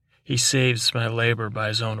Lord, he saves my labor by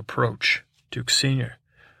his own approach. Duke Senior,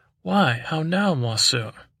 why, how now,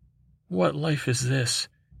 monsieur? What life is this,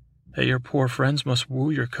 that your poor friends must woo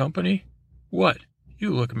your company? What,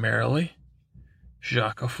 you look merrily.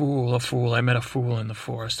 Jacques, a fool, I met a fool in the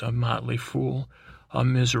forest, a motley fool, a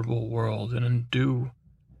miserable world, and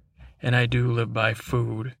I do live by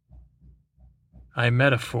food. I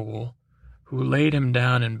met a fool, who laid him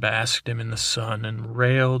down and basked him in the sun, and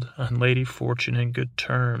railed on Lady Fortune in good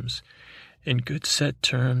terms, In good set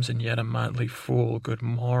terms, and yet a motley fool. Good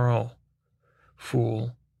morrow,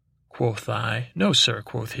 fool, quoth I. No, sir,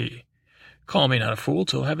 quoth he. Call me not a fool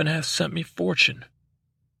till heaven hath sent me fortune.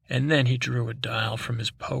 And then he drew a dial from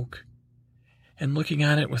his poke, and looking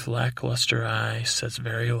on it with lackluster eye, says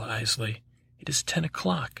very wisely, It is 10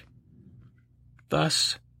 o'clock.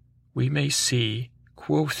 Thus we may see,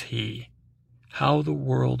 quoth he, how the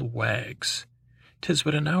world wags. 'Tis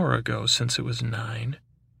but an hour ago since it was 9,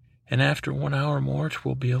 and after 1 hour more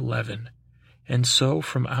 'twill be 11, and so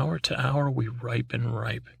from hour to hour we ripe and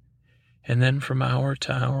ripe, and then from hour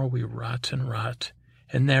to hour we rot and rot,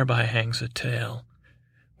 and thereby hangs a tale.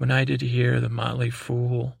 When I did hear the motley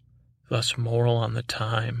fool thus moral on the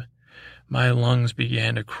time, my lungs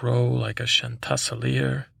began to crow like a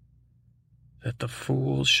chanticleer, that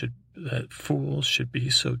fools should be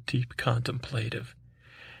so deep contemplative,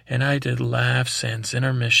 and I did laugh sans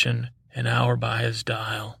intermission an hour by his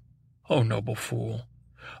dial. O noble fool,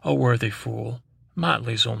 O worthy fool,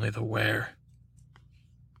 motley's only the wear.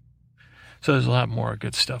 So there's a lot more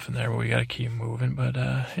good stuff in there, but we got to keep moving. But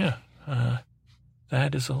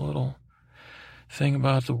that is a little thing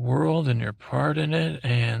about the world and your part in it.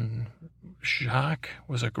 And Jacques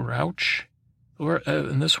was a grouch.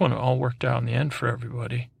 And this one all worked out in the end for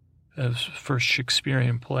everybody. It was the first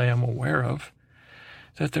Shakespearean play I'm aware of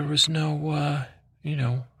that there was no,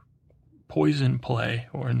 poison play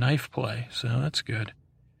or knife play. So that's good.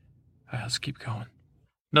 All right, let's keep going.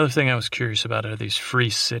 Another thing I was curious about are these free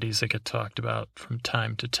cities that get talked about from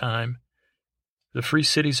time to time. The free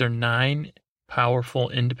cities are 9 powerful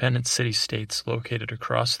independent city-states located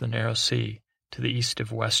across the narrow sea to the east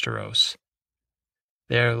of Westeros.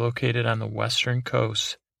 They are located on the western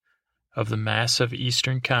coast of the massive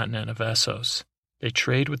eastern continent of Essos. They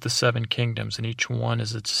trade with the 7 kingdoms, and each one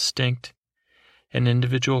is a distinct and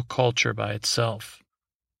individual culture by itself.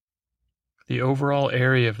 The overall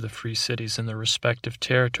area of the free cities and their respective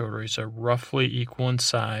territories are roughly equal in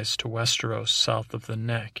size to Westeros south of the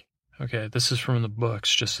Neck. Okay, this is from the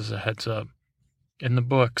books, just as a heads up. In the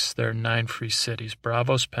books, there are 9 free cities: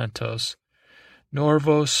 Braavos, Pentos,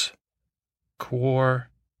 Norvos, Quor,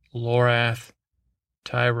 Lorath,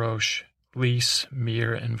 Tyrosh, Lys,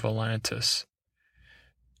 Myr, and Volantis.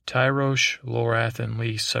 Tyrosh, Lorath, and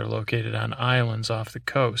Lys are located on islands off the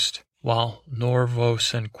coast, while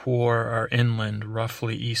Norvos and Quor are inland,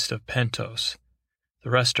 roughly east of Pentos. The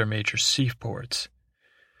rest are major seaports.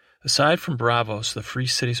 Aside from Braavos, the free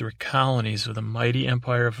cities were colonies of the mighty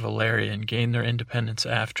empire of Valyria and gained their independence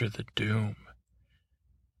after the Doom.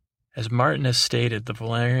 As Martin has stated, the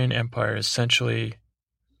Valyrian Empire is essentially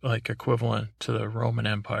equivalent to the Roman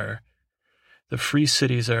Empire. The free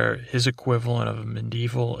cities are his equivalent of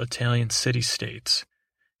medieval Italian city-states.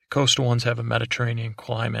 The coastal ones have a Mediterranean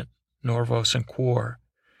climate. Norvos and Quor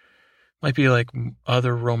might be like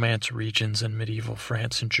other Romance regions in medieval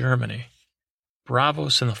France and Germany.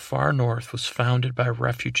 Braavos in the far north was founded by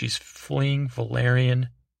refugees fleeing Valyrian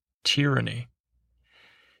tyranny.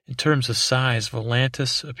 In terms of size,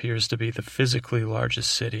 Volantis appears to be the physically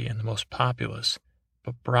largest city and the most populous,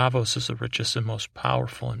 but Braavos is the richest and most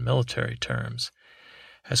powerful in military terms,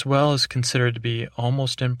 as well as considered to be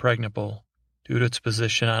almost impregnable due to its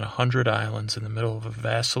position on 100 islands in the middle of a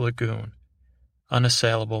vast lagoon,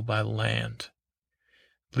 unassailable by land.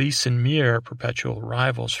 Lys and Myr are perpetual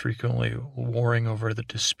rivals, frequently warring over the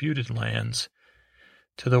disputed lands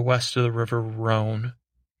to the west of the river Rhone,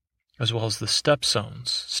 as well as the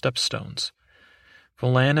stepstones.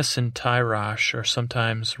 Volantis and Tyrosh are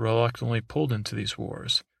sometimes reluctantly pulled into these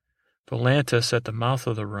wars. Volantis, at the mouth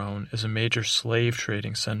of the Rhone, is a major slave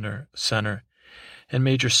trading center and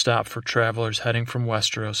major stop for travelers heading from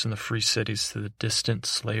Westeros and the free cities to the distant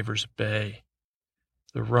Slavers' Bay.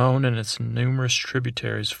 The Rhone and its numerous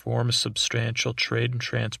tributaries form a substantial trade and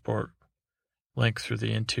transport link through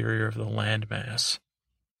the interior of the landmass.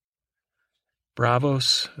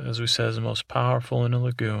 Braavos, as we said, is the most powerful in a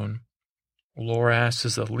lagoon. Loras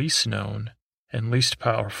is the least known and least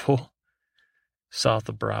powerful, south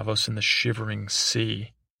of Braavos in the Shivering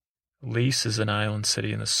Sea. Lys is an island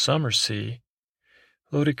city in the Summer Sea,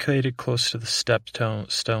 located close to the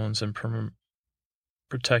stepstones and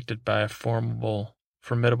protected by a formidable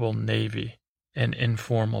navy and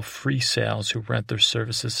informal free sales who rent their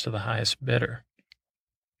services to the highest bidder.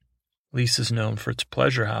 Lys is known for its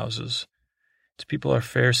pleasure houses. Its people are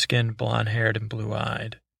fair-skinned, blonde-haired, and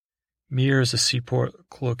blue-eyed. Myr is a seaport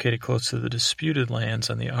located close to the disputed lands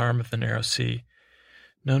on the arm of the narrow sea,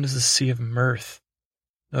 known as the Sea of Mirth,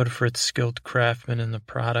 noted for its skilled craftsmen in the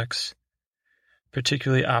products,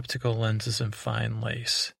 particularly optical lenses and fine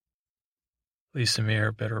lace. Lys and Myr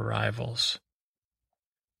are bitter rivals.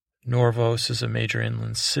 Norvos is a major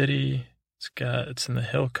inland city. It's in the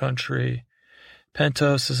hill country.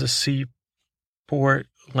 Pentos is a seaport,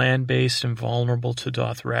 land-based and vulnerable to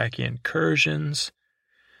Dothraki incursions.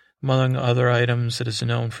 Among other items, it is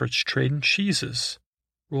known for its trade in cheeses,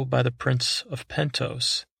 ruled by the Prince of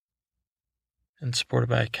Pentos, and supported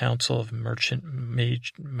by a council of merchant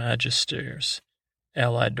magisters,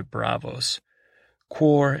 allied to Bravos.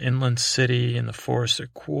 Quor, inland city in the forest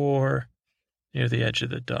of Quor, near the edge of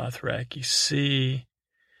the Dothraki Sea.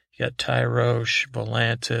 You got Tyrosh,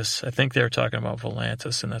 Volantis. I think they're talking about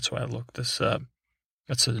Volantis, and that's why I looked this up.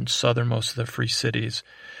 That's the southernmost of the free cities.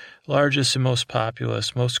 Largest and most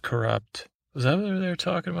populous, most corrupt. Was that what they were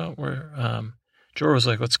talking about? Where Jorah was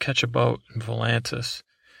like, let's catch a boat in Volantis.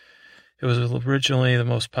 It was originally the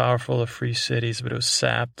most powerful of free cities, but it was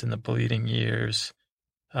sapped in the bleeding years.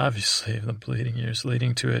 Obviously, the bleeding years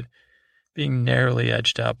leading to it being narrowly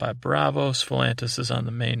edged out by Bravos. Volantis is on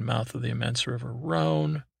the main mouth of the immense river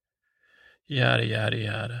Rhone. Yada, yada,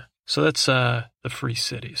 yada. So that's the free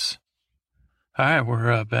cities. All right,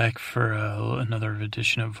 we're back for another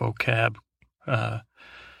edition of Vocab.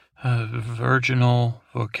 Virginal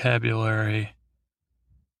vocabulary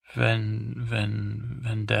vendettas.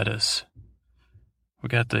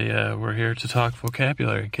 We're here to talk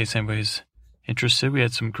vocabulary in case anybody's interested. We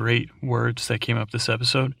had some great words that came up this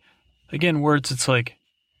episode. Again, words, it's like,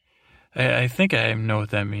 I think I know what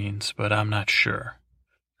that means, but I'm not sure.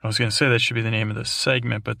 I was going to say that should be the name of this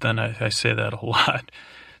segment, but then I say that a lot.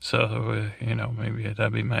 So, maybe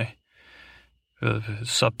that'd be my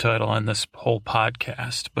subtitle on this whole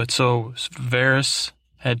podcast. But so Varys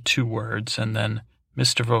had 2 words, and then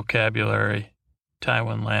Mr. Vocabulary,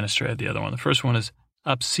 Tywin Lannister, had the other one. The first one is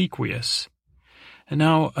obsequious. And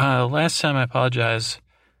now, last time, I apologize,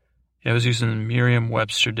 I was using the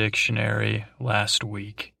Merriam-Webster dictionary last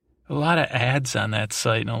week. A lot of ads on that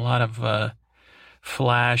site and a lot of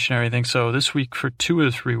flash and everything. So this week, for 2 of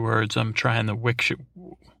the 3 words, I'm trying the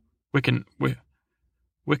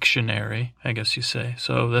Wiktionary, I guess you say.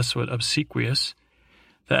 So that's what obsequious.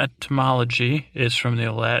 The etymology is from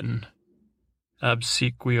the Latin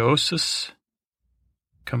obsequiosus,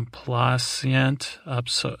 complaisant,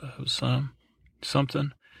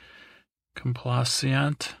 something,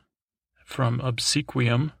 complaisant, from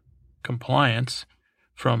obsequium, compliance,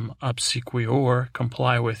 from obsequior,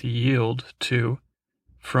 comply with, yield to,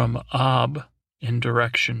 from ob, in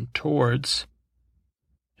direction towards,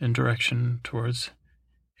 and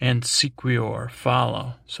sequior,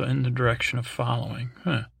 follow, so in the direction of following.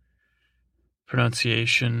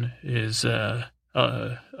 Pronunciation is a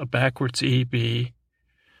backwards EB,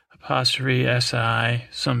 apostrophe SI,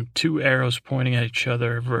 some 2 arrows pointing at each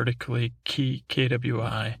other vertically, key,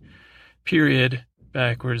 KWI, period,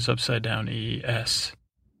 backwards, upside down ES,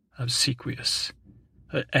 obsequious.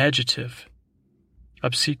 Adjective,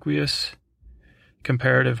 obsequious,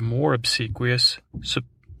 comparative, more obsequious,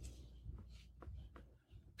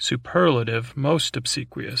 superlative, most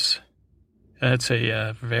obsequious. That's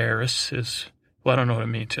a Varys is, well, I don't know what it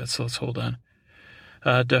means yet, so let's hold on.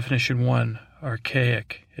 Definition 1,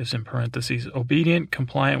 archaic, is in parentheses, obedient,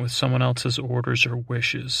 compliant with someone else's orders or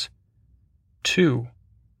wishes. 2,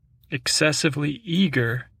 excessively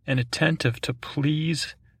eager and attentive to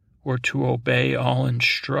please or to obey all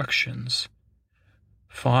instructions.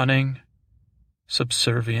 Fawning,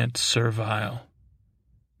 subservient, servile.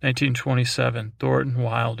 1927, Thornton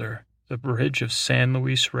Wilder, The Bridge of San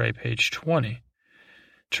Luis Rey, page 20.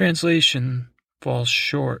 Translation falls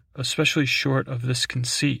short, especially short of this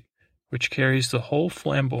conceit, which carries the whole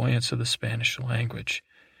flamboyance of the Spanish language.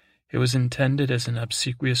 It was intended as an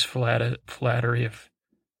obsequious flattery of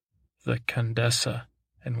the Condesa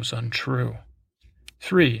and was untrue.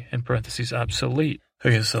 3, in parentheses, obsolete. I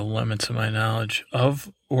guess the limits of my knowledge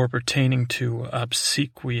of or pertaining to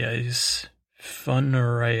obsequies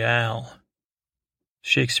funereal.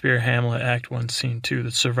 Shakespeare, Hamlet, Act 1, Scene 2, the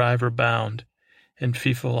survivor bound in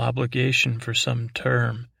fearful obligation for some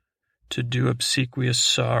term to do obsequious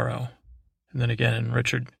sorrow. And then again in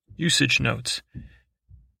Richard, usage notes.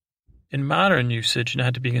 In modern usage,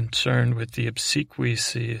 not to be concerned with the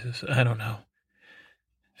obsequies, I don't know.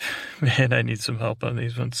 Man, I need some help on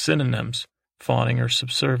these ones. Synonyms, fawning or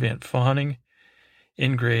subservient. Fawning,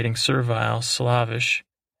 ingratiating, servile, slavish,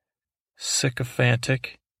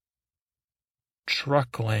 sycophantic,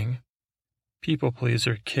 truckling, people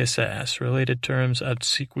pleaser, kiss ass. Related terms,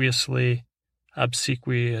 obsequiously,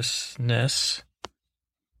 obsequiousness.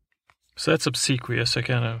 So that's obsequious. I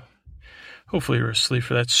kind of, hopefully you're asleep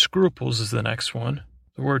for that. Scruples is the next one.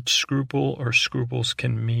 The word scruple or scruples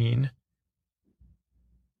can mean,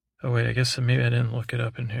 oh wait, I guess maybe I didn't look it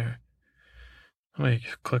up in here. Let me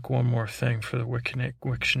click one more thing for the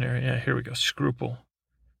Wiktionary. Yeah, here we go. Scruple.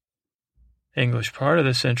 English. Part of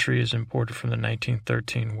this entry is imported from the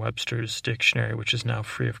 1913 Webster's Dictionary, which is now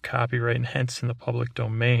free of copyright and hence in the public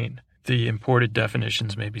domain. The imported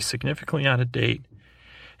definitions may be significantly out of date,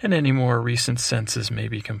 and any more recent senses may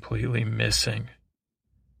be completely missing.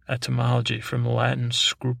 Etymology. From Latin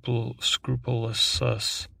scrupulosus.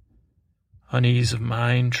 Unease of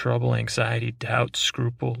mind, trouble, anxiety, doubt,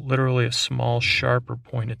 scruple, literally a small, sharp, or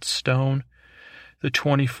pointed stone. The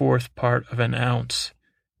 24th part of an ounce,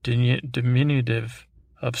 diminutive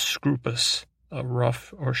of scrupus, a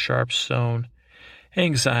rough or sharp stone.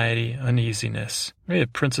 Anxiety, uneasiness. Maybe a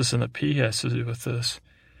Princess and the Pea has to do with this.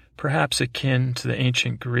 Perhaps akin to the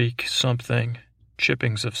ancient Greek something,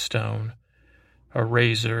 chippings of stone. A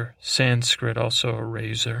razor, Sanskrit also a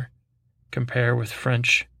razor. Compare with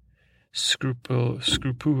French scrupule.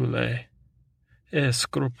 Scrupule.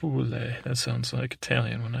 That sounds like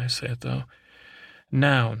Italian when I say it, though.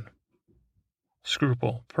 Noun.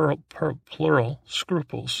 Scruple. Plural.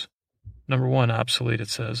 Scruples. Number 1, obsolete, it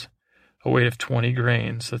says. A weight of 20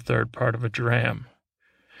 grains, the third part of a dram.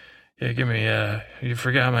 Yeah, give me, you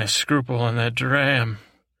forgot my scruple on that dram.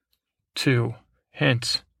 2,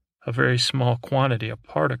 hint. A very small quantity, a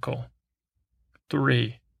particle.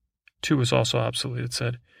 3. 2 is also obsolete, it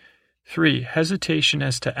said. 3. Hesitation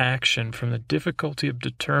as to action from the difficulty of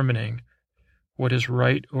determining what is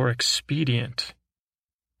right or expedient.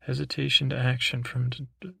 Hesitation to action from...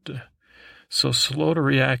 So slow to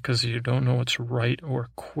react because you don't know what's right or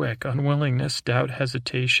quick. Unwillingness, doubt,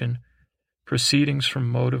 hesitation, proceedings from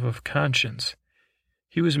motive of conscience.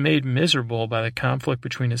 He was made miserable by the conflict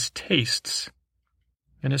between his tastes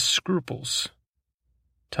and his scruples.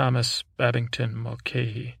 Thomas Babington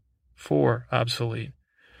Mulcahy. 4. Obsolete.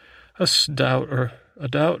 A doubt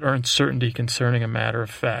or uncertainty concerning a matter of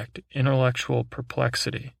fact. Intellectual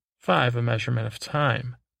perplexity. 5. A measurement of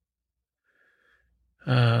time.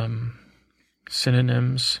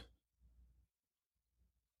 Synonyms.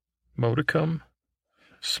 Modicum.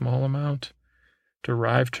 Small amount.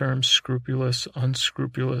 Derived terms. Scrupulous.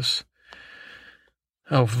 Unscrupulous.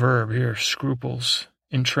 Oh, verb here. Scruples.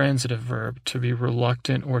 Intransitive verb, to be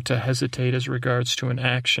reluctant or to hesitate as regards to an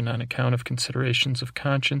action on account of considerations of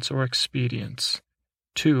conscience or expedience.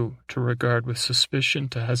 2, to regard with suspicion,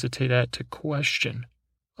 to hesitate at, to question.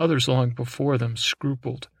 Others long before them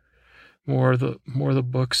scrupled. More the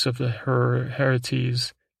books of the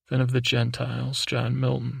Herates than of the Gentiles. John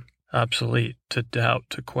Milton. Obsolete, to doubt,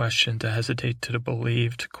 to question, to hesitate, to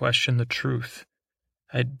believe, to question the truth.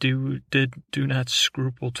 I do not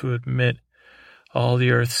scruple to admit all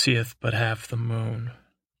the earth seeth but half the moon.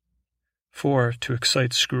 4, to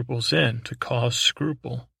excite scruples in, to cause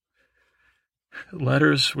scruple.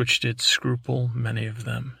 Letters which did scruple, many of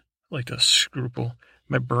them. Like to scruple.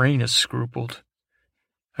 My brain is scrupled.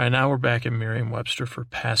 All right, now we're back at Merriam-Webster for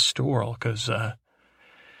pastoral, because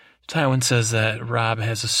Tywin says that Robb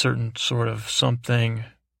has a certain sort of something,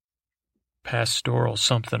 pastoral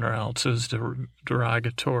something or else. It was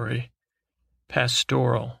derogatory.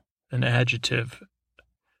 Pastoral. An adjective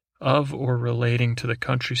of or relating to the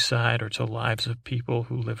countryside or to lives of people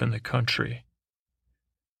who live in the country.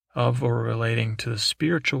 Of or relating to the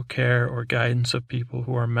spiritual care or guidance of people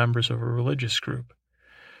who are members of a religious group.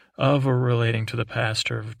 Of or relating to the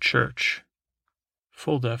pastor of a church.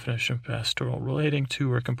 Full definition of pastoral. Relating to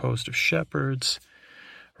or composed of shepherds.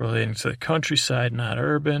 Relating to the countryside, not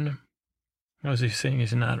urban. What is he saying?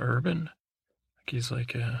 He's not urban? Like he's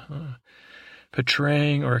like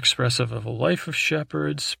portraying or expressive of a life of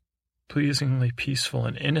shepherds, pleasingly peaceful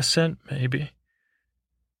and innocent, maybe.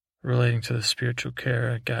 Relating to the spiritual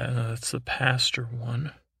care, that's the pastor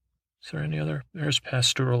one. Is there any other? There's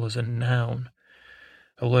pastoral as a noun.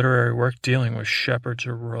 A literary work dealing with shepherds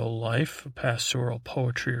or rural life, a pastoral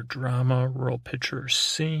poetry or drama, rural picture or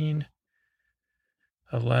scene.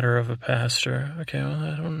 A letter of a pastor. Okay, well,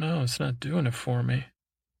 I don't know. It's not doing it for me.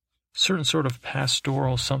 Certain sort of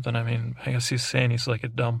pastoral something. I mean, I guess he's saying he's like a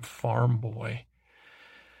dumb farm boy.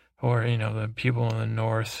 Or, the people in the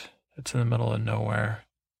north, it's in the middle of nowhere.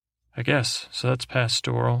 I guess. So that's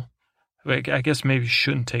pastoral. I guess maybe you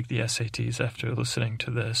shouldn't take the SATs after listening to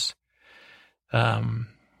this.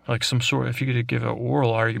 Like some sort, if you could give an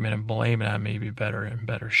oral argument and blame it on me, be better in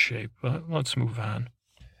better shape. But let's move on.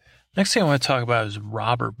 Next thing I want to talk about is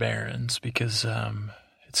robber barons, because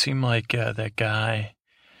it seemed like that guy...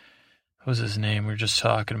 What was his name? We were just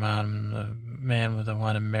talking about him. The man with the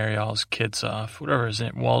one to marry all his kids off. Whatever his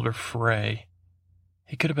name, Walder Frey.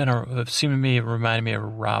 He could have been it seemed to me, it reminded me of a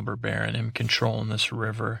robber baron, him controlling this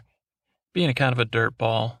river. Being a kind of a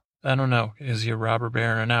dirtball. I don't know. Is he a robber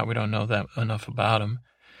baron or not? We don't know that enough about him.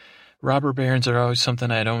 Robber barons are always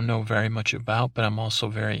something I don't know very much about, but I'm also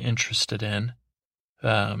very interested in.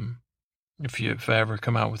 If I ever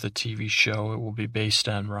come out with a TV show, it will be based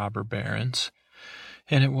on robber barons,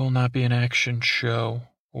 and it will not be an action show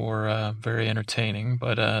or very entertaining,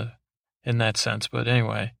 but in that sense. But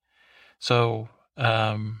anyway, so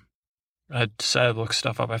I decided to look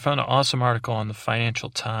stuff up. I found an awesome article on the Financial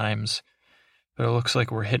Times, but it looks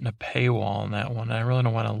like we're hitting a paywall on that one. I really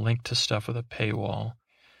don't want to link to stuff with a paywall,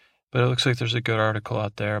 but it looks like there's a good article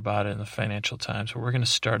out there about it in the Financial Times. But we're going to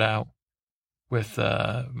start out with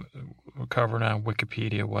we're covering on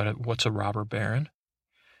Wikipedia what's a robber baron,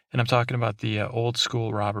 and I'm talking about the old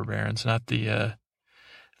school robber barons, not the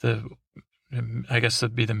I guess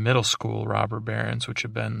it'd be the middle school robber barons, which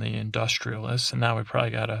have been the industrialists, and now we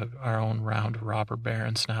probably got our own round of robber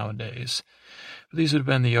barons nowadays. But these would have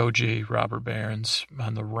been the OG robber barons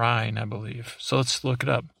on the Rhine, I believe. So let's look it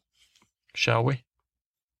up, shall we?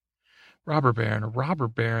 Robber baron, or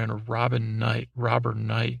robber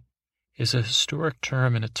knight, is a historic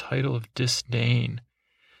term and a title of disdain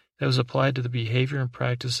that was applied to the behavior and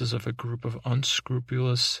practices of a group of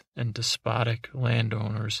unscrupulous and despotic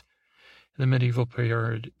landowners in the medieval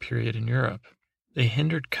period in Europe. They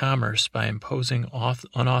hindered commerce by imposing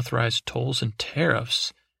unauthorized tolls and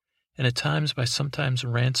tariffs, and at times by sometimes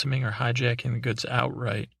ransoming or hijacking the goods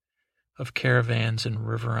outright of caravans and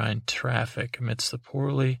riverine traffic amidst the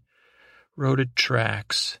poorly roaded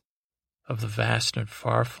tracks of the vast and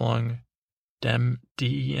far-flung Demeneses,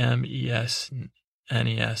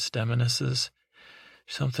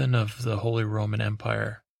 something of the Holy Roman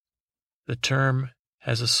Empire. The term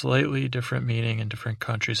has a slightly different meaning in different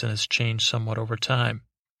countries and has changed somewhat over time.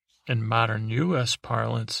 In modern U.S.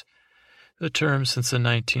 parlance, the term since the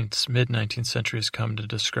mid-19th century has come to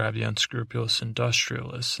describe the unscrupulous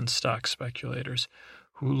industrialists and stock speculators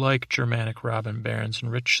who, like Germanic robber barons,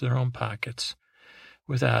 enrich their own pockets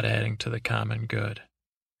without adding to the common good.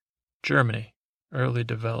 Germany, early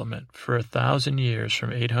development. For 1,000 years,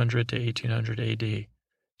 from 800 to 1800 AD,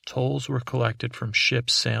 tolls were collected from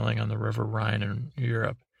ships sailing on the River Rhine in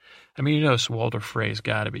Europe. I mean, you notice Walter Frey's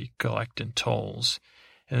got to be collecting tolls,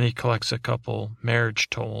 and he collects a couple marriage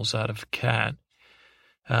tolls out of cat,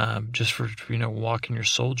 just for, walking your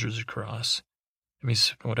soldiers across. I mean,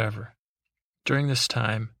 whatever. During this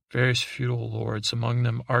time, various feudal lords, among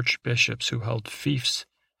them archbishops who held fiefs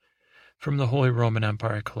from the Holy Roman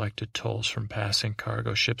Empire, collected tolls from passing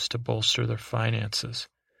cargo ships to bolster their finances.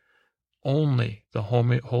 Only the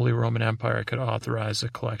Holy Roman Empire could authorize the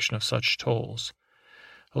collection of such tolls.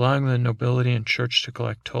 Allowing the nobility and church to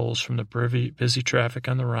collect tolls from the busy traffic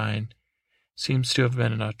on the Rhine seems to have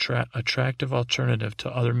been an attractive alternative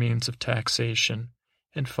to other means of taxation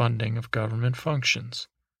and funding of government functions.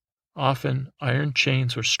 Often, iron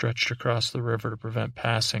chains were stretched across the river to prevent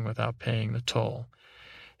passing without paying the toll,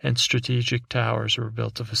 and strategic towers were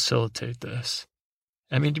built to facilitate this.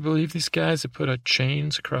 I mean, do you believe these guys that put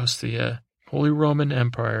chains across the Holy Roman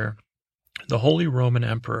Empire? The Holy Roman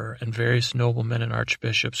Emperor and various noblemen and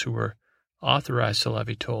archbishops who were authorized to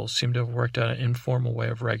levy tolls seem to have worked out an informal way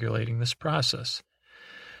of regulating this process.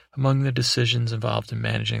 Among the decisions involved in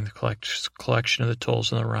managing the collection of the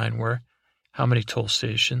tolls on the Rhine were how many toll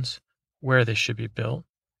stations, where they should be built,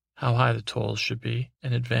 how high the tolls should be,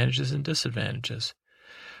 and advantages and disadvantages.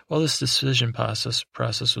 While this decision process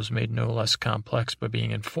was made no less complex by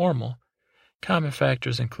being informal, common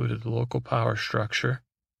factors included the local power structure,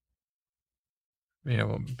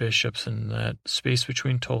 bishops and that, space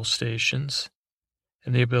between toll stations,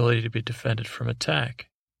 and the ability to be defended from attack.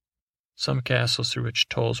 Some castles through which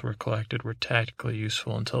tolls were collected were tactically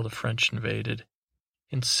useful until the French invaded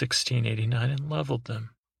in 1689 and leveled them.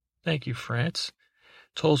 Thank you, France.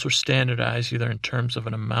 Tolls were standardized either in terms of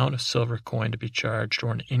an amount of silver coin to be charged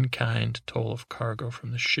or an in-kind toll of cargo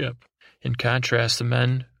from the ship. In contrast, the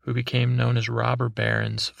men who became known as robber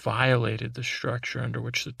barons violated the structure under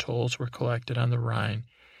which the tolls were collected on the Rhine,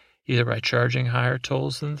 either by charging higher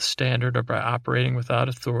tolls than the standard or by operating without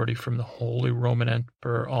authority from the Holy Roman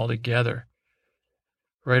Emperor altogether.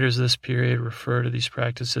 Writers of this period refer to these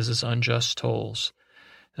practices as unjust tolls.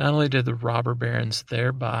 Not only did the robber barons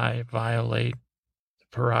thereby violate the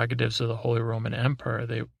prerogatives of the Holy Roman Emperor,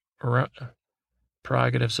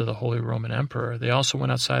 they also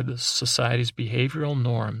went outside the society's behavioral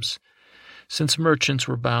norms, since merchants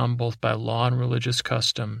were bound both by law and religious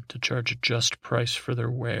custom to charge a just price for their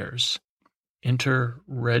wares.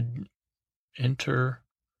 Interregnum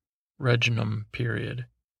period.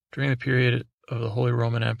 During the period of the Holy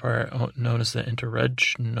Roman Empire known as the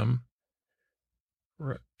interregnum,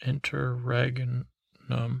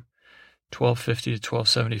 1250 to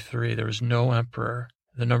 1273, there was no emperor.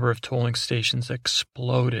 The number of tolling stations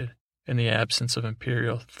exploded in the absence of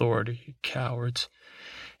imperial authority. Cowards.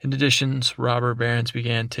 In addition, robber barons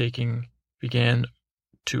began to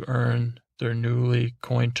earn their newly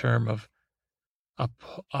coined term of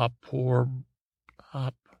opprobrium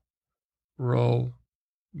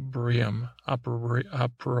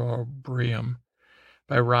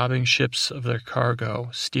by robbing ships of their cargo,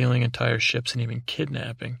 stealing entire ships, and even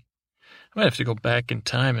kidnapping. I might have to go back in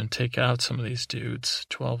time and take out some of these dudes.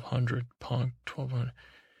 1200 punk, 1200.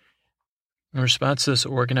 In response to this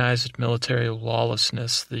organized military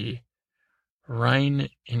lawlessness, the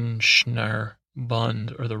Rheinischer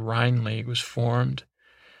Bund, or the Rhine League, was formed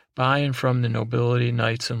by and from the nobility,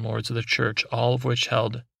 knights, and lords of the church, all of which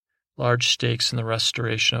held large stakes in the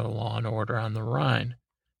restoration of law and order on the Rhine.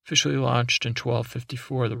 Officially launched in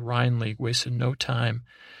 1254, the Rhine League wasted no time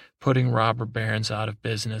putting robber barons out of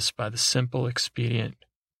business by the simple expedient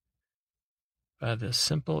of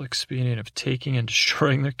taking and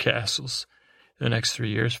destroying their castles. In the next 3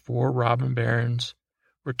 years, 4 robber barons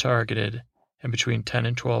were targeted, and between 10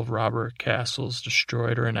 and 12 robber castles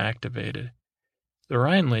destroyed or inactivated. The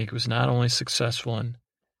Rhine League was not only successful in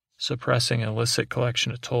suppressing an illicit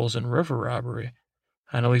collection of tolls and river robbery.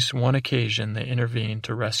 On at least one occasion, they intervened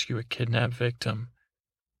to rescue a kidnapped victim.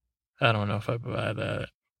 I don't know if I buy that.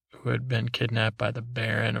 Who had been kidnapped by the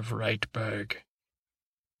Baron of Reitberg.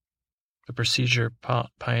 The procedure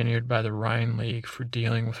pioneered by the Rhine League for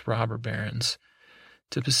dealing with robber barons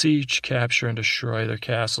to besiege, capture, and destroy their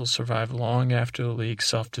castles survived long after the League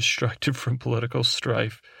self-destructed from political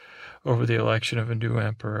strife over the election of a new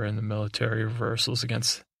emperor and the military reversals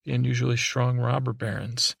against the unusually strong robber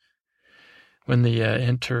barons. When the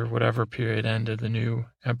inter-whatever period ended, the new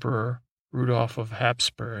emperor, Rudolf of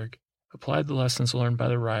Habsburg, applied the lessons learned by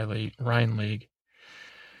the Rhine League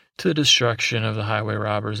to the destruction of the highway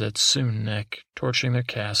robbers at Sunnach, torching their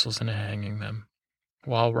castles and hanging them.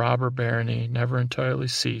 While robber barony never entirely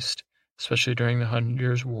ceased, especially during the 100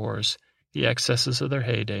 Years' Wars, the excesses of their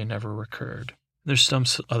heyday never recurred. There's some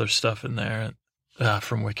other stuff in there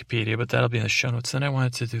from Wikipedia, but that'll be in the show notes. Then I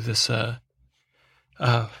wanted to do this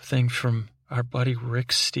thing from our buddy Rick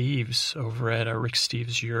Steves over at Rick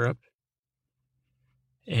Steves Europe.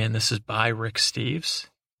 And this is by Rick Steves.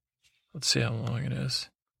 Let's see how long it is.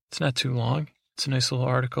 It's not too long. It's a nice little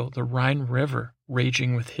article. The Rhine River,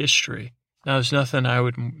 Raging with History. Now, there's nothing I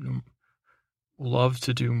would love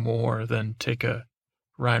to do more than take a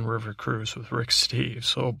Rhine River cruise with Rick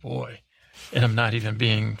Steves. Oh, boy. And I'm not even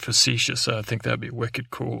being facetious. I think that'd be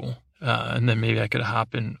wicked cool. And then maybe I could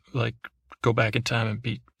hop in, go back in time and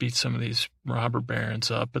beat some of these robber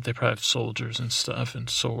barons up. But they probably have soldiers and stuff and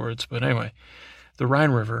swords. But anyway, The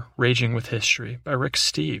Rhine River, Raging with History by Rick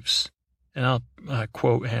Steves. And I'll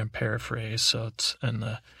quote and paraphrase, and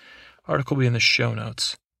the article will be in the show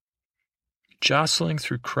notes. Jostling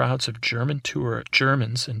through crowds of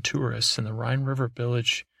Germans and tourists in the Rhine River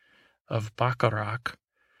village of Bacharach,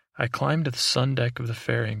 I climbed to the sun deck of the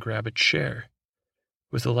ferry and grabbed a chair.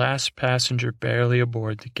 With the last passenger barely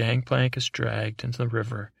aboard, the gangplank is dragged into the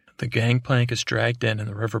river. The gangplank is dragged in and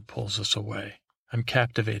the river pulls us away. I'm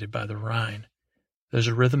captivated by the Rhine. There's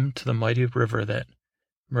a rhythm to the mighty river that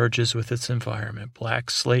merges with its environment.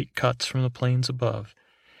 Black slate cuts from the plains above.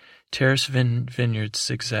 Terrace vineyards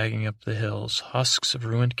zigzagging up the hills, husks of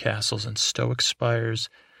ruined castles and stoic spires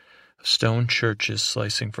of stone churches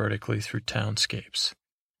slicing vertically through townscapes.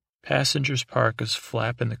 Passengers park as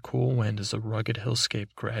flap in the cool wind as the rugged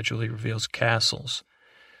hillscape gradually reveals castles,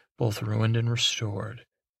 both ruined and restored.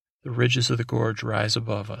 The ridges of the gorge rise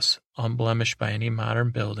above us, unblemished by any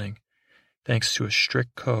modern building, thanks to a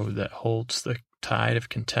strict code that holds the tide of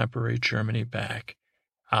contemporary Germany back,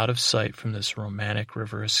 out of sight from this romantic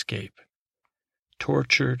river escape.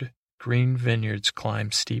 Tortured, green vineyards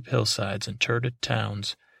climb steep hillsides and turreted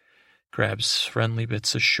towns grabs friendly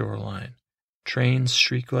bits of shoreline. Trains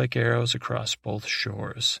streak like arrows across both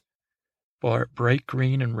shores. Bright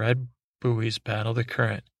green and red buoys battle the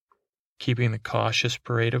current, keeping the cautious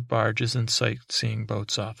parade of barges and sightseeing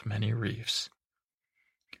boats off many reefs.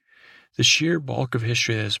 The sheer bulk of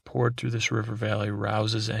history that has poured through this river valley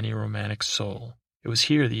rouses any romantic soul. It was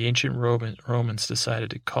here the ancient Romans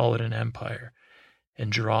decided to call it an empire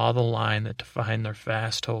and draw the line that defined their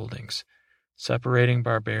vast holdings, separating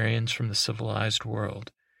barbarians from the civilized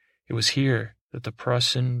world. It was here that the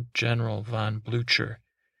Prussian general von Blücher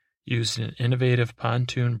used an innovative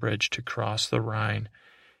pontoon bridge to cross the Rhine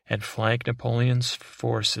and flank Napoleon's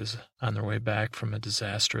forces on their way back from a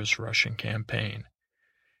disastrous Russian campaign.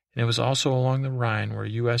 And it was also along the Rhine where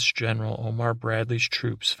U.S. General Omar Bradley's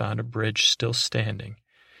troops found a bridge still standing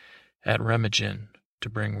at Remagen to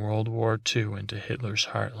bring World War II into Hitler's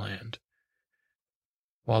heartland.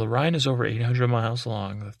 While the Rhine is over 800 miles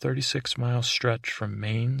long, the 36-mile stretch from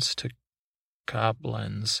Mainz to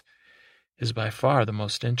Koblenz is by far the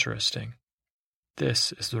most interesting.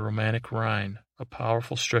 This is the romantic Rhine, a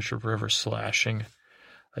powerful stretch of river slashing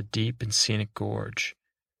a deep and scenic gorge.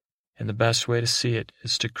 And the best way to see it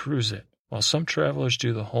is to cruise it. While some travelers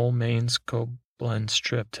do the whole Mainz-Koblenz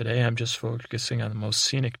trip, today I'm just focusing on the most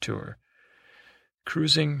scenic tour.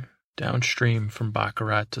 Cruising downstream from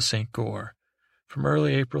Baccarat to St. Goar. From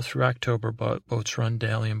early April through October, boats run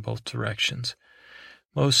daily in both directions.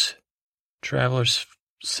 Most travelers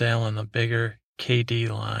sail on the bigger KD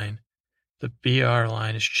line. The BR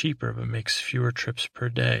line is cheaper but makes fewer trips per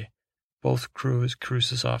day. Both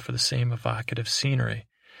cruises offer the same evocative scenery.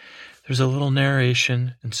 There's a little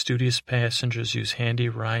narration, and studious passengers use handy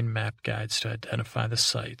Rhine map guides to identify the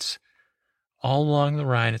sites. All along the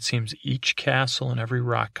Rhine, it seems each castle and every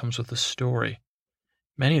rock comes with a story.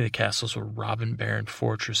 Many of the castles were robber baron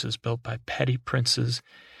fortresses built by petty princes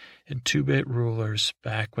and two-bit rulers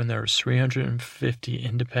back when there were 350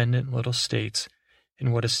 independent little states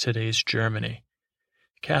in what is today's Germany.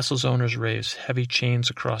 Castle's owners raised heavy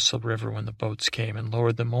chains across the river when the boats came and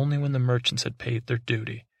lowered them only when the merchants had paid their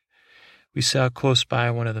duty. We sailed close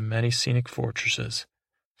by one of the many scenic fortresses,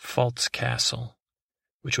 Pfalz Castle,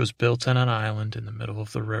 which was built on an island in the middle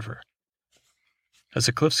of the river. As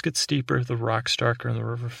the cliffs get steeper, the rocks darker, and the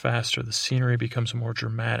river faster, the scenery becomes more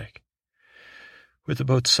dramatic. With the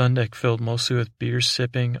boat's sun deck filled mostly with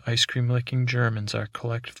beer-sipping, ice-cream-licking Germans, our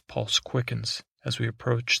collective pulse quickens as we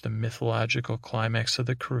approach the mythological climax of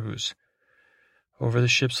the cruise. Over the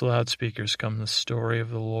ship's loudspeakers comes the story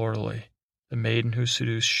of the Lorelei, the maiden who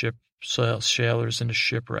seduced sailors into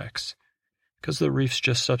shipwrecks. Because of the reefs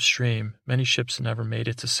just upstream, many ships never made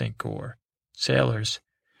it to St. Goar. Sailors,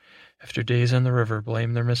 after days on the river,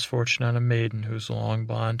 blamed their misfortune on a maiden whose long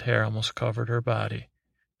blonde hair almost covered her body.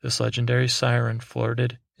 This legendary siren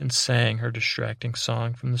flirted and sang her distracting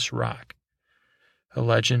song from this rock, a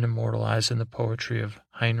legend immortalized in the poetry of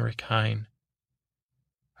Heinrich Heine.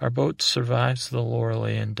 Our boat survives the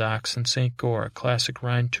Lorelei and docks in St. Goar, a classic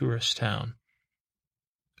Rhine tourist town.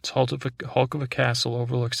 Its hulk of a castle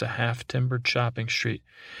overlooks a half-timbered shopping street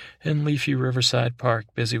and leafy riverside park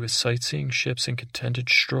busy with sightseeing ships and contented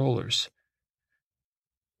strollers.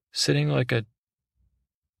 Sitting like a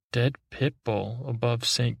dead pit bull above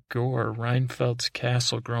St. Goar, Rheinfeld's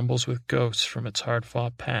castle grumbles with ghosts from its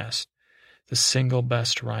hard-fought past, the single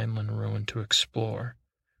best Rhineland ruin to explore.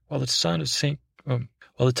 While the town of St.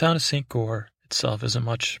 Goar itself isn't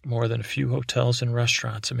much more than a few hotels and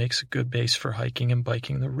restaurants, it makes a good base for hiking and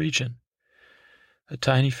biking the region. A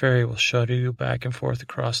tiny ferry will shuttle you back and forth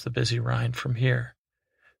across the busy Rhine from here.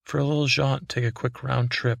 For a little jaunt, take a quick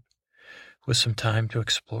round trip with some time to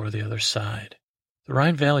explore the other side. The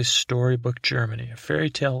Rhine Valley is storybook Germany, a fairy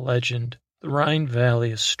tale legend. The Rhine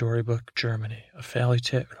Valley is storybook Germany, a fairy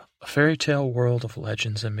tale world of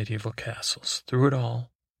legends and medieval castles. Through it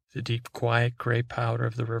all, the deep, quiet gray powder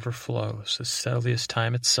of the river flows as steadily as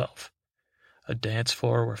time itself, a dance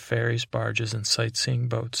floor where ferries, barges, and sightseeing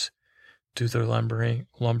boats do their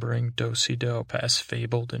lumbering do-si-do past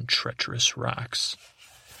fabled and treacherous rocks.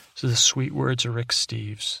 So the sweet words of Rick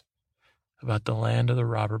Steves about the land of the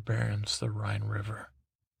robber barons, the Rhine River.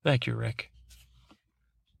 Thank you, Rick.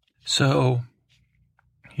 So,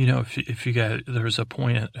 if you got, there was a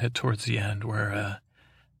point towards the end where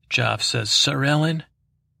Joff says, "Sir Ellen,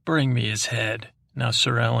 bring me his head." Now,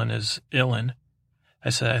 Sir Ellen is Illen. I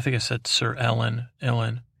think I said Sir Ellen.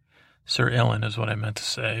 Sir Illen is what I meant to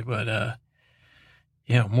say, but,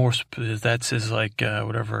 more, that's his,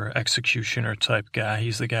 whatever executioner type guy.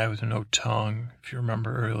 He's the guy with no tongue. If you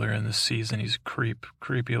remember earlier in the season, he's a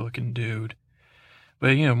creepy looking dude.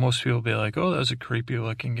 But, most people be like, oh, that was a creepy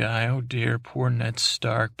looking guy. Oh dear, poor Ned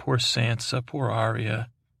Stark, poor Sansa, poor Arya.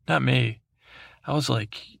 Not me. I was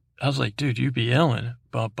like, dude, you be Ellen.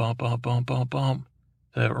 Bump, bump, bump, bump, bump, bump.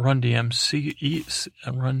 The Run DMC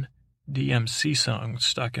song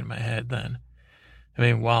stuck in my head then. I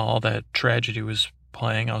mean, while all that tragedy was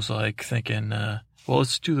playing, I was thinking, well,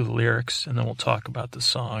 let's do the lyrics and then we'll talk about the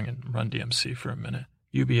song and Run DMC for a minute.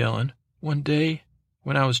 You be Ellen. One day,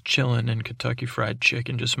 when I was chillin' in Kentucky Fried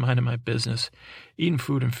Chicken, just minding my business, eating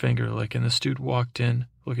food and finger licking, this dude walked in,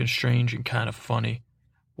 looking strange and kind of funny.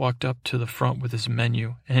 Walked up to the front with his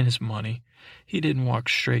menu and his money. He didn't walk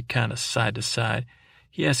straight, kind of side to side.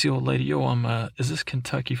 He asked the old lady, "Yo, is this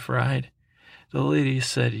Kentucky Fried?" The lady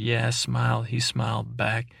said, "Yeah," smiled. He smiled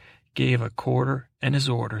back, gave a quarter, and his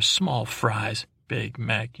order, small fries, Big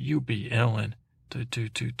Mac, you be illin'.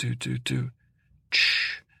 Do.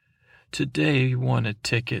 Shh. Today you want a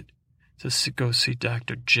ticket to go see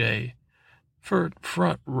Dr. J. For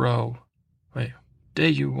front row. Today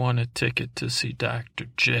you want a ticket to see Dr.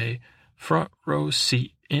 J. Front row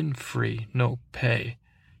seat in free, no pay.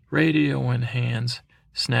 Radio in hands,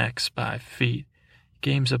 snacks by feet.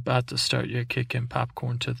 Game's about to start, you're kicking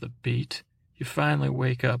popcorn to the beat. You finally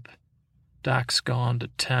wake up, Doc's gone to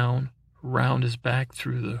town. Round his back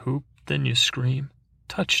through the hoop, then you scream,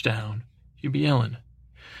 touchdown. You be yelling.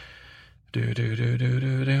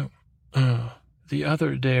 Do-do-do-do-do-do. The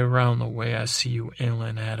other day around the way I see you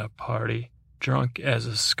illin' at a party. Drunk as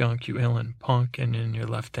a skunk, you illin' punk, and in your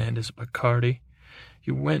left hand is Bacardi.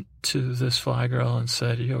 You went to this fly girl and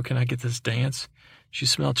said, yo, can I get this dance? She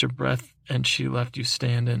smelt your breath and she left you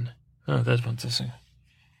standing. Oh, that's fantastic.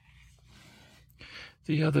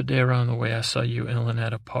 The other day around the way I saw you illin'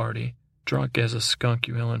 at a party. Drunk as a skunk,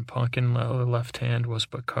 you illin' punk, and the left hand was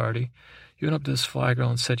Bacardi. You went up to this fly girl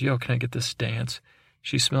and said, yo, can I get this dance?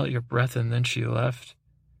 She smelt your breath and then she left.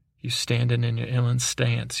 You standing in your illin'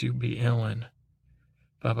 stance, you be illin'.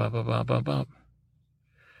 Ba-ba-ba-ba-ba-ba.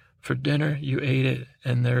 For dinner, you ate it,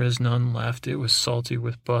 and there is none left. It was salty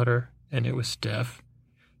with butter, and it was deaf.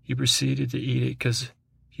 You proceeded to eat it 'cause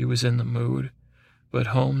you was in the mood. But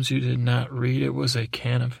Holmes, you did not read. It was a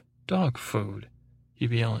can of dog food. You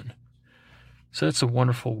be yelling. So that's a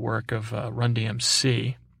wonderful work of Run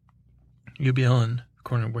DMC. You be yelling,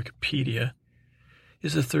 according to Wikipedia,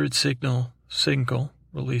 is the third single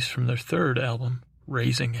released from their third album,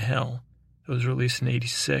 Raising Hell. It was released in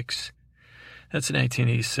 1986. That's in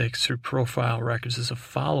 1986 through Profile Records as a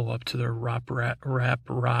follow-up to their rap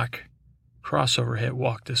rock crossover hit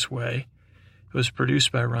Walk This Way. It was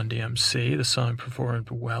produced by Run DMC. The song performed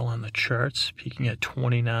well on the charts, peaking at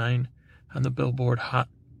 29 on the Billboard Hot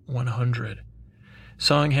 100. The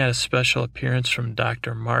song had a special appearance from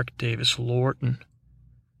Dr. Mark Davis Lorton,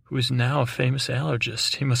 who is now a famous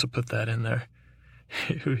allergist. He must have put that in there.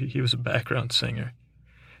 He was a background singer.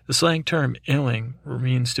 The slang term illing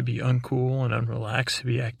means to be uncool and unrelaxed, to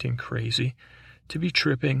be acting crazy, to be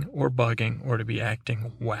tripping or bugging, or to be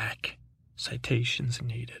acting whack. Citations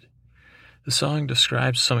needed. The song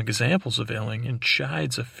describes some examples of illing and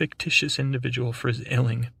chides a fictitious individual for his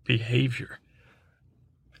illing behavior.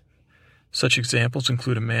 Such examples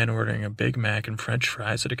include a man ordering a Big Mac and French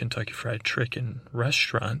fries at a Kentucky Fried Chicken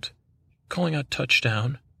restaurant, calling out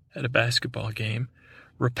touchdown at a basketball game,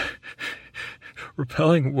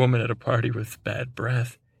 repelling a woman at a party with bad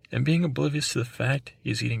breath, and being oblivious to the fact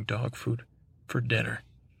he's eating dog food for dinner.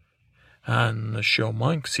 On the show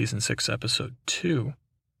Monk, Season 6, Episode 2,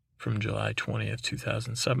 from July 20th,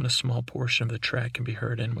 2007, a small portion of the track can be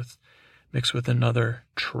heard mixed with another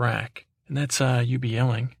track, and that's You Be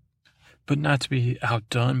Yelling. But not to be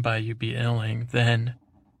outdone by You Be Yelling, then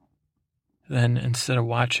instead of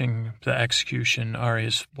watching the execution,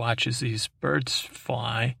 Arias watches these birds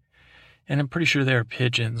fly, and I'm pretty sure they're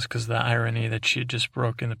pigeons, because the irony that she had just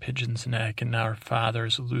broken the pigeon's neck, and now her father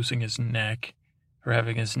is losing his neck, or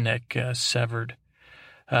having his neck severed.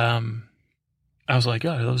 I was like,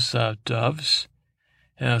 oh, are those doves?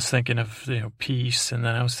 And I was thinking of, peace, and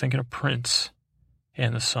then I was thinking of Prince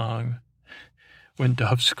and the song When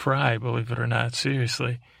Doves Cry, believe it or not,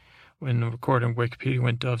 seriously. When recording Wikipedia,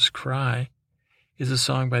 When Doves Cry is a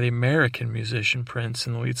song by the American musician Prince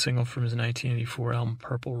and the lead single from his 1984 album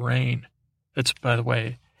Purple Rain. That's, by the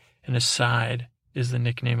way, an aside, is the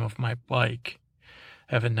nickname of my bike.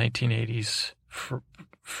 I have a 1980s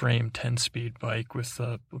frame 10-speed bike with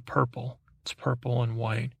purple. It's purple and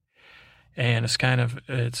white. And it's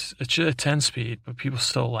it's a 10-speed, but people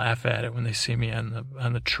still laugh at it when they see me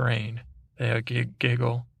on the train. They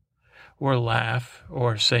giggle or laugh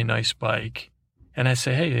or say nice bike. And I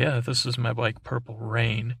say, hey, yeah, this is my bike, Purple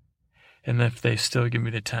Rain. And if they still give me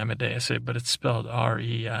the time of day, I say, but it's spelled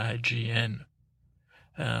R-E-I-G-N.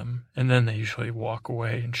 And then they usually walk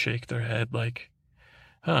away and shake their head like,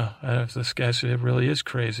 this guy really is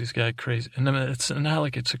crazy. He's got crazy. And then it's not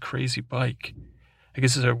like it's a crazy bike. I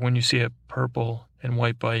guess it's when you see a purple and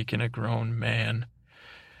white bike and a grown man,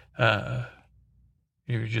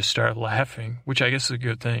 you just start laughing, which I guess is a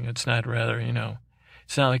good thing. It's not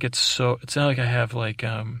it's not like it's not like I have like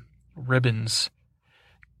ribbons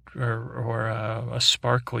or a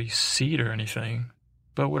sparkly seat or anything,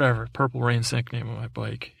 but whatever. Purple Rain's the nickname of my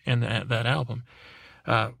bike and that album.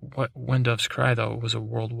 When Doves Cry, though, was a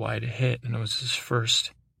worldwide hit, and it was his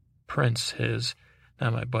first Prince,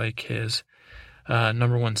 not my bike, his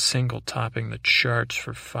number one single, topping the charts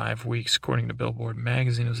for 5 weeks. According to Billboard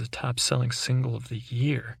magazine, it was the top-selling single of the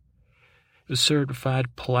year. It was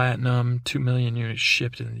certified platinum, 2 million units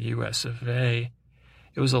shipped in the U.S. of A.,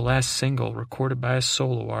 It was the last single recorded by a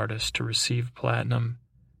solo artist to receive platinum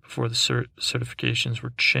before the certifications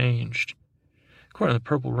were changed. According to the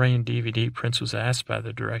Purple Rain DVD, Prince was asked by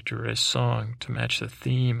the director of his song to match the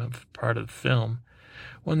theme of part of the film,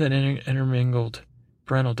 one that intermingled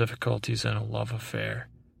parental difficulties and a love affair.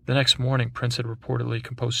 The next morning, Prince had reportedly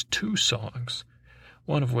composed 2 songs,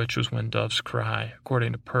 one of which was When Doves Cry,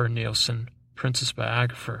 according to Per Nielsen, Prince's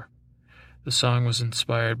biographer. The song was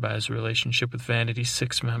inspired by his relationship with Vanity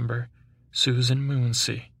Six member Susan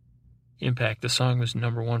Moonsey. Impact, the song was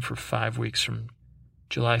number 1 for 5 weeks from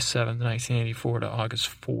July 7, 1984 to August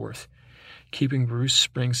 4th, keeping Bruce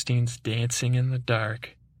Springsteen's Dancing in the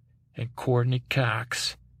Dark and Courtney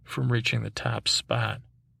Cox from reaching the top spot.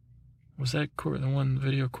 Was that the one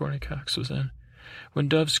video Courtney Cox was in? When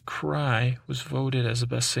Doves Cry was voted as the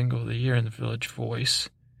best single of the year in the Village Voice,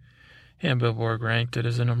 and Billboard ranked it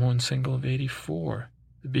as the number 1 single of '84.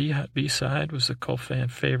 The B-side was the cult fan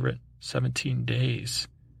favorite, 17 Days.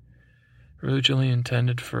 Originally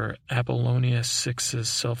intended for Apollonia 6's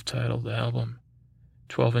self-titled album,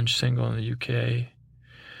 12-inch single in the UK,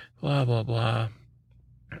 blah, blah, blah.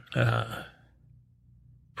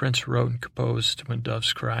 Prince wrote and composed When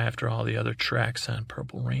Doves Cry after all the other tracks on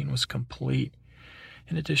Purple Rain was complete.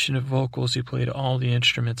 In addition to vocals, he played all the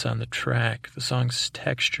instruments on the track. The song's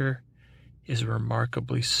texture is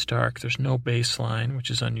remarkably stark. There's no bass line, which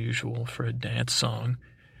is unusual for a dance song.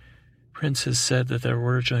 Prince has said that there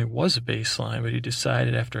originally was a bass line, but he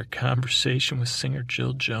decided after a conversation with singer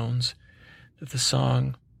Jill Jones that the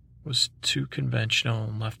song was too conventional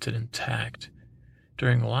and left it intact.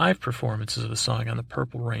 During live performances of the song on the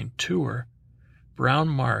Purple Rain tour, Brown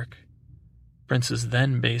Mark, Prince's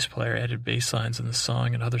then bass player, added bass lines in the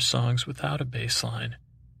song and other songs without a bass line.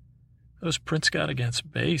 Those Prince got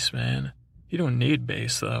against bass, man. You don't need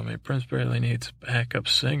bass, though. I mean, Prince barely needs backup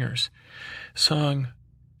singers. The song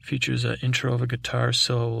features an intro of a guitar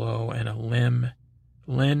solo and a Lin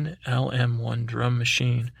LM1 drum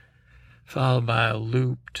machine, followed by a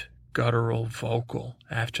looped guttural vocal.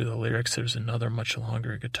 After the lyrics, there's another much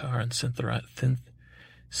longer guitar and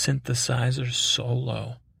synthesizer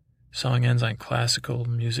solo. The song ends on classical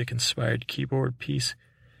music-inspired keyboard piece,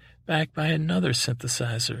 backed by another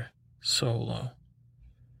synthesizer solo.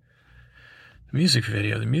 The music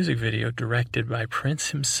video, directed by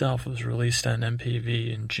Prince himself, was released on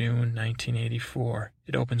MTV in June 1984.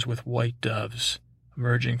 It opens with white doves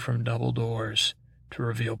emerging from double doors to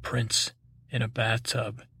reveal Prince in a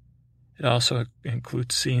bathtub. It also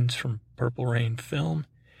includes scenes from Purple Rain film,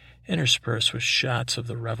 interspersed with shots of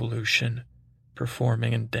the Revolution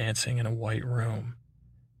performing and dancing in a white room.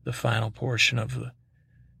 The final portion of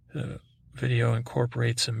the video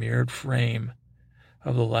incorporates a mirrored frame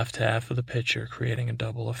of the left half of the picture, creating a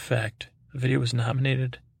double effect. The video was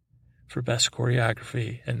nominated for Best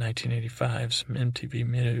Choreography at 1985's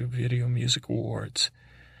MTV Video Music Awards.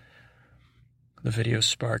 The video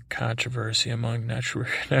sparked controversy among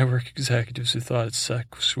network executives who thought its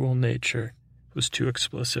sexual nature was too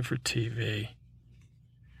explicit for TV.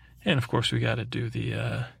 And, of course, we got to do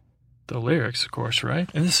the lyrics, of course, right?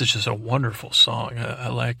 And this is just a wonderful song. I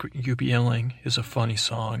like You Be Yelling is a funny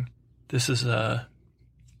song. This is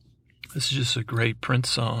just a great Prince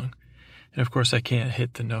song. And, of course, I can't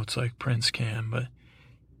hit the notes like Prince can, but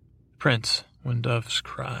Prince, When Doves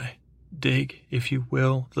Cry. Dig, if you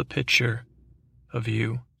will, the picture of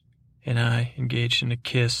you and I engaged in a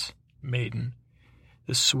kiss, maiden.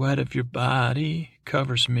 The sweat of your body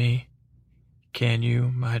covers me. Can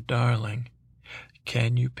you, my darling,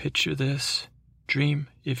 can you picture this? Dream,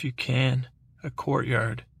 if you can, a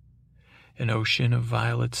courtyard, an ocean of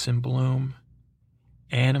violets in bloom.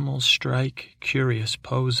 Animals strike curious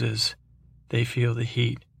poses. They feel the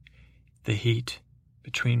heat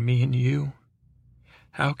between me and you.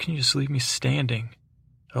 How can you just leave me standing,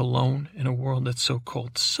 alone in a world that's so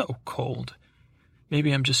cold, so cold?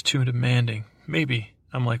 Maybe I'm just too demanding. Maybe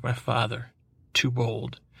I'm like my father, too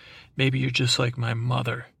bold. Maybe you're just like my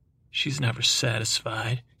mother. She's never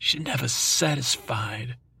satisfied. She's never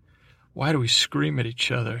satisfied. Why do we scream at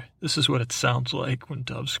each other? This is what it sounds like when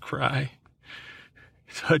doves cry.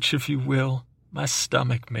 Touch, if you will, my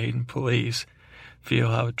stomach, maiden, please. Feel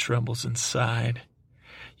how it trembles inside.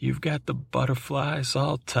 You've got the butterflies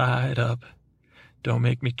all tied up. Don't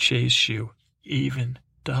make me chase you. Even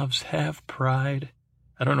doves have pride.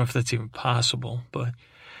 I don't know if that's even possible, but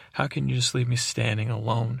how can you just leave me standing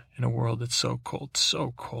alone in a world that's so cold,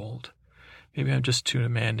 so cold? Maybe I'm just too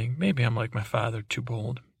demanding. Maybe I'm like my father, too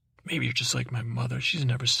bold. Maybe you're just like my mother. She's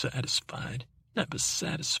never satisfied. Never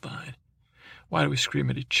satisfied. Why do we scream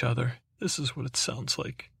at each other? This is what it sounds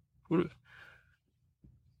like.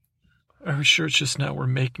 Are we sure it's just not we're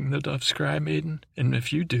making the doves cry, maiden? And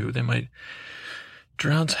if you do, they might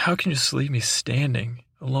drown. How can you just leave me standing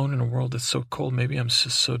alone in a world that's so cold? Maybe I'm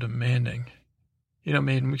just so demanding. You know,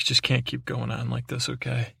 maiden, we just can't keep going on like this,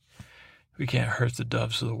 okay? We can't hurt the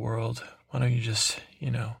doves of the world. Why don't you just,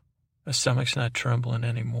 my stomach's not trembling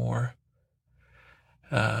anymore.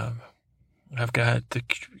 I've got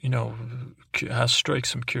I'll strike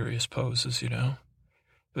some curious poses,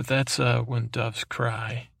 But that's when doves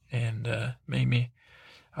cry, and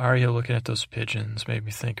Arya looking at those pigeons made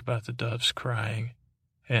me think about the doves crying.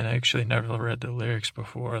 And I actually never read the lyrics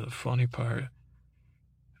before. The funny part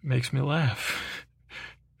makes me laugh.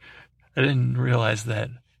 I didn't realize that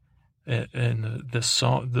in the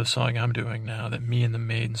song I'm doing now, that me and the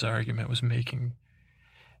maiden's argument was making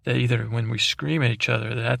that either when we scream at each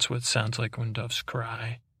other, that's what it sounds like when doves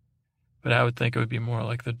cry. But I would think it would be more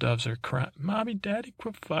like the doves are crying, Mommy, Daddy,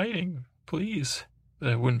 quit fighting, please. But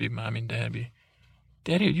it wouldn't be Mommy and Daddy.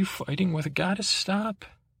 Daddy, are you fighting with a goddess? Stop.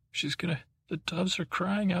 The doves are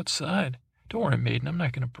crying outside. Don't worry, maiden, I'm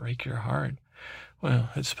not going to break your heart. Well,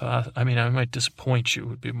 it's possible. I might disappoint you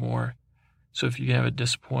would be more. So if you have a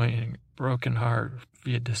disappointing, broken heart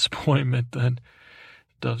via disappointment, then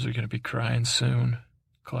doves are going to be crying soon.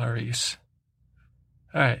 Clarice.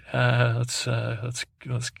 All right, let's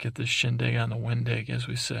get this shindig on the windig, as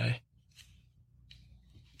we say.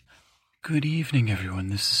 Good evening, everyone.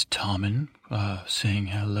 This is Tommen, saying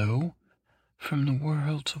hello from the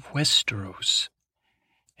world of Westeros.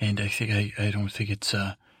 And I don't think it's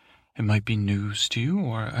it might be news to you,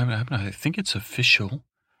 or I think it's official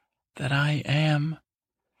that I am.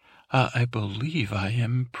 I believe I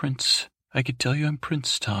am Prince. I could tell you I'm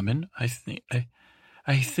Prince Tommen. I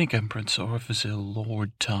think I'm Prince, or if it's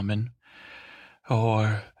Lord Tommen,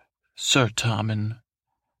 or Sir Tommen.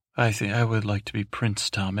 I think I would like to be Prince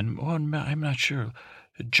Tommen, or I'm not sure.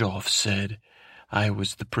 Joff said I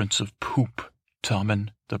was the Prince of Poop, Tommen,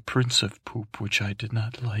 the Prince of Poop, which I did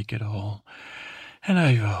not like at all. And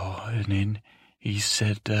then he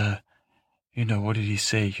said, what did he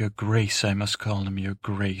say? Your Grace, I must call him Your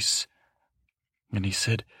Grace. And he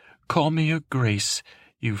said, call me Your Grace,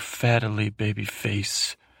 you fattily baby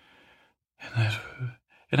face.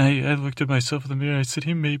 And I looked at myself in the mirror, I said,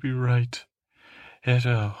 he may be right. And,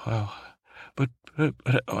 but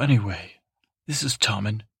anyway, this is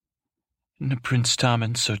Tommen. Prince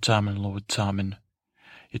Tommen, Sir Tommen, Lord Tommen.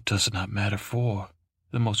 It does not matter, for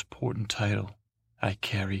the most important title I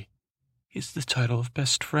carry is the title of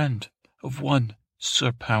best friend of one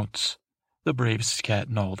Sir Pounce, the bravest cat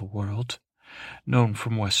in all the world, known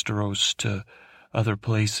from Westeros to other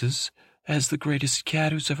places as the greatest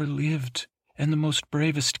cat who's ever lived, and the most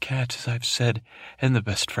bravest cat, as I've said, and the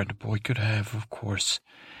best friend a boy could have, of course.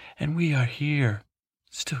 And we are here,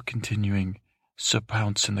 still continuing Sir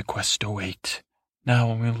Pounce in the Quest 08. Now,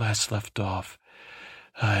 when we last left off,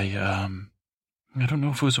 I don't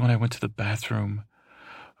know if it was when I went to the bathroom,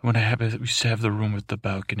 when we used to have the room with the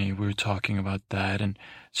balcony, we were talking about that, and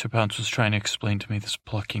Sir Pounce was trying to explain to me this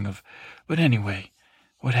plucking of... But anyway,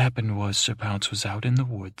 what happened was Sir Pounce was out in the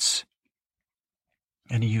woods,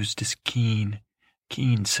 and he used his keen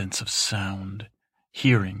sense of sound.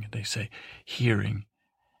 Hearing, they say, hearing.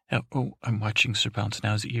 I'm watching Sir Pounce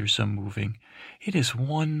now, his ears are moving. It is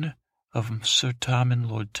one of Sir Tommen,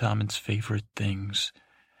 Lord Tommen's favorite things,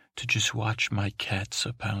 to just watch my cat,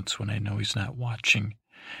 Sir Pounce, when I know he's not watching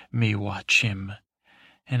me watch him.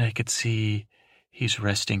 And I could see he's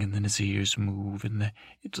resting, and then his ears move, and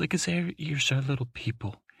it's like his ears are little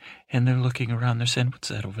people, and they're looking around, they're saying, what's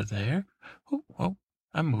that over there? Oh,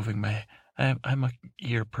 I'm moving I'm a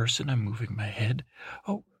ear person, I'm moving my head.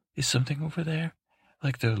 Oh, is something over there?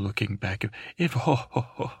 Like they're looking back.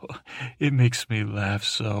 It makes me laugh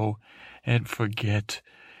so, and forget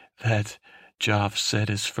that Joff said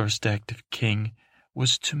his first act of king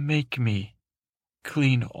was to make me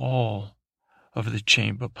clean all of the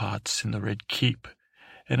chamber pots in the Red Keep.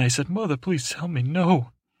 And I said, Mother, please tell me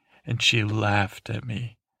no. And she laughed at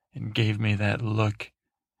me and gave me that look.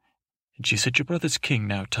 And she said, your brother's king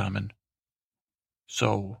now, Tommen.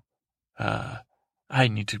 So, I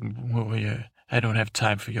need to... I don't have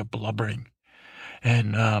time for your blubbering.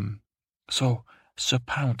 And, so Sir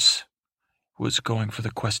Pounce was going for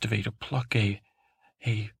the Quest of 8 to pluck a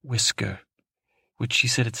whisker, which he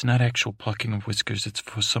said it's not actual plucking of whiskers, it's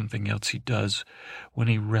for something else he does when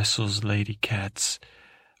he wrestles lady cats,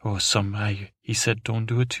 or he said, don't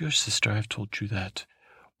do it to your sister, I've told you that,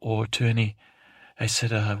 or to any... I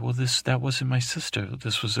said, that wasn't my sister,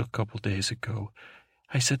 this was a couple days ago.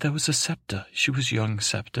 I said that was a Septa, she was young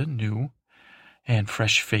Septa, new, and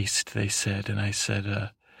fresh-faced, they said, and I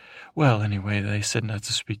said, Well, anyway, they said not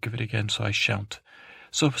to speak of it again, so I shan't.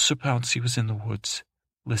 So Sir Pouncy was in the woods,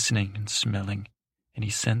 listening and smelling, and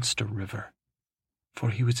he sensed a river,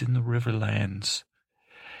 for he was in the riverlands.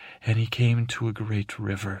 And he came to a great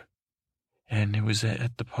river, and it was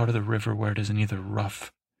at the part of the river where it is neither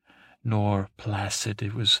rough nor placid.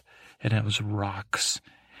 It was rocks.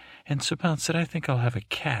 And Sir Pounce said, I think I'll have a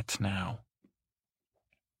cat now.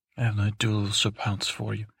 I'm going to do a little Sir Pounce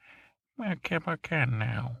for you. I'll have a cat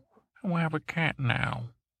now. I'll have a cat now.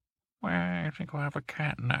 Well, I think I'll have a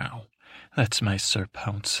cat now. That's my Sir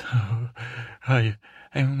Pounce. I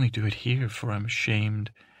only do it here, for I'm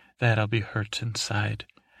ashamed that I'll be hurt inside,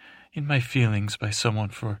 in my feelings, by someone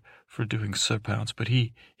for doing Sir Pounce. But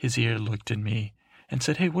his ear looked at me and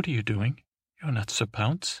said, Hey, what are you doing? You're not Sir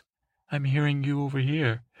Pounce. I'm hearing you over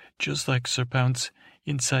here, just like Sir Pounce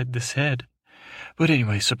inside this head. But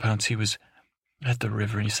anyway, Sir Pounce, he was at the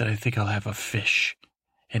river, and he said, I think I'll have a fish.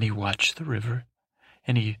 And he watched the river,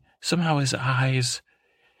 and somehow his eyes,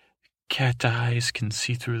 cat eyes, can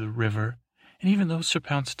see through the river. And even though Sir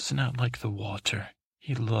Pounce does not like the water,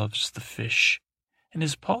 he loves the fish, and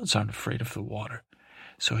his paws aren't afraid of the water.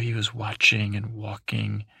 So he was watching and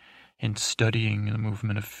walking and studying the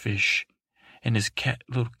movement of fish, and his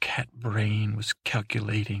little cat brain was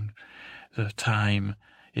calculating the time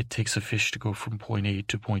it takes a fish to go from point A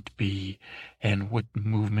to point B, and what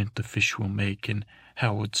movement the fish will make, and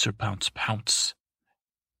how would Sir Pounce pounce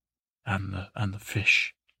on the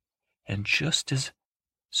fish. And just as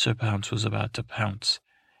Sir Pounce was about to pounce,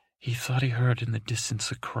 he thought he heard in the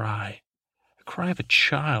distance a cry of a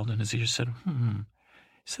child, and his ear said,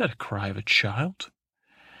 is that a cry of a child?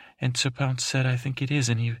 And Sir Pounce said, I think it is,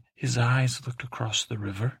 and his eyes looked across the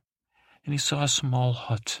river, and he saw a small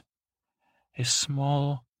hut, a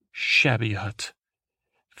small, shabby hut,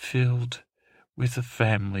 filled with a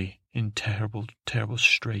family in terrible, terrible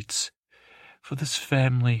straits. For this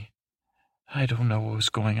family, I don't know what was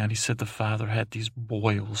going on. He said the father had these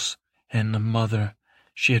boils, and the mother,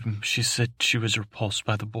 she said she was repulsed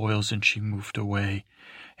by the boils, and she moved away.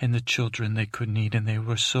 And the children, they couldn't eat, and they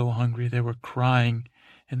were so hungry, they were crying,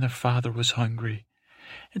 and their father was hungry.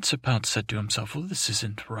 And Sir Pounce said to himself, well, this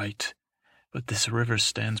isn't right. But this river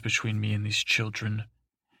stands between me and these children,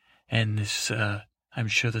 and I'm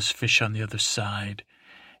sure there's fish on the other side.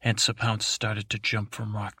 And Sir Pounce started to jump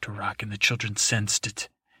from rock to rock, and the children sensed it,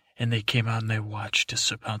 and they came out and they watched as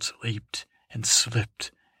Sir Pounce leaped and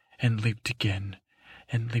slipped and leaped again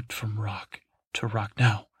and leaped from rock to rock.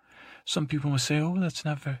 Now, some people must say, oh, that's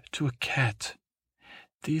not fair to a cat.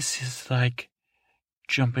 This is like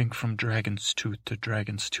jumping from dragon's tooth to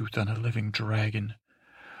dragon's tooth on a living dragon,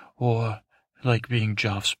 or like being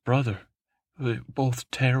Joff's brother.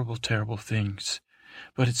 Both terrible, terrible things.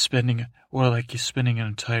 But it's like you're spending an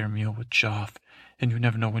entire meal with Joff, and you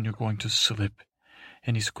never know when you're going to slip,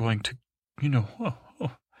 and he's going to,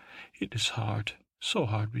 it is hard, so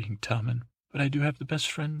hard being Tommen. But I do have the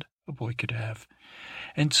best friend a boy could have.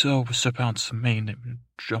 And so Sir Pounce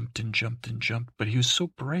jumped and jumped and jumped, but he was so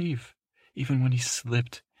brave. Even when he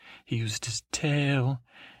slipped, he used his tail,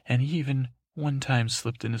 and he even one time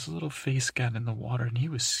slipped and his little face got in the water, and he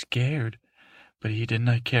was scared. But he did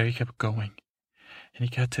not care. He kept going. And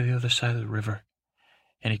he got to the other side of the river,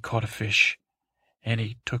 and he caught a fish, and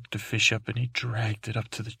he took the fish up and he dragged it up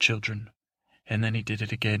to the children. And then he did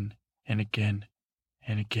it again and again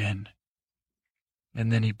and again.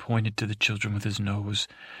 And then he pointed to the children with his nose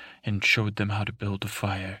and showed them how to build a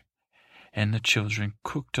fire. And the children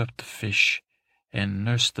cooked up the fish and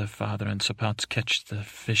nursed their father, and Sir Pounce catched the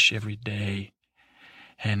fish every day.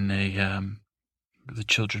 And the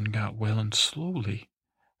children got well, and slowly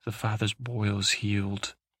the father's boils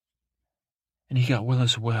healed. And he got well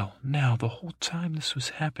as well. Now, the whole time this was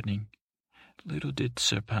happening, little did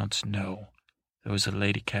Sir Pounce know there was a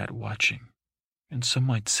lady cat watching. And some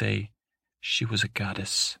might say she was a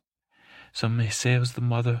goddess. Some may say it was the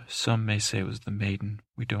mother, some may say it was the maiden.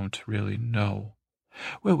 We don't really know.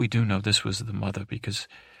 Well, we do know this was the mother, because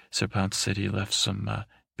Sir Pounce said he left some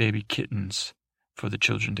baby kittens for the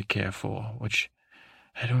children to care for, which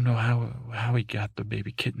I don't know how he got the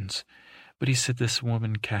baby kittens. But he said this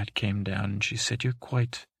woman cat came down, and she said, you're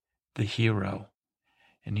quite the hero.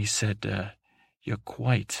 And he said, you're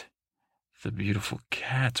quite the beautiful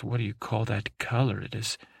cat. What do you call that color? It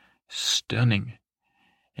is stunning.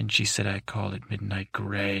 And she said, I call it midnight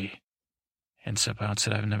gray. And Sir Pounce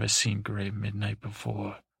said, I've never seen gray midnight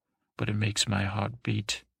before, but it makes my heart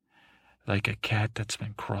beat like a cat that's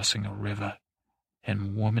been crossing a river.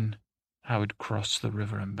 And woman, I would cross the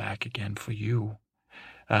river and back again for you.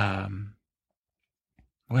 Well,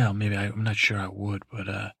 maybe I'm not sure I would,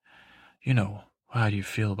 but, "How do you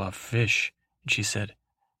feel about fish?" And she said,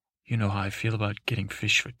 "You know how I feel about getting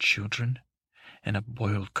fish for children and a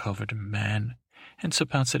boiled covered man." And Sir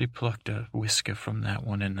Pounce said he plucked a whisker from that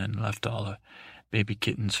one and then left all the baby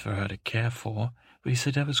kittens for her to care for. But he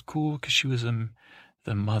said that was cool because she was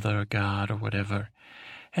the mother god or whatever.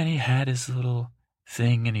 And he had his little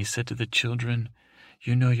thing, and he said to the children,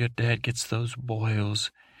 "You know your dad gets those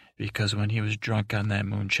boils because when he was drunk on that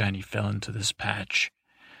moonshine, he fell into this patch.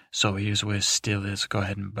 So here's where still is. Go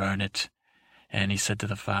ahead and burn it." And he said to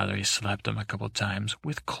the father, he slapped him a couple times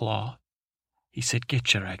with claw. He said,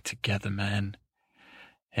 "Get your act together, man."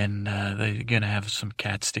 And they're going to have some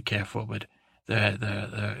cats to care for, but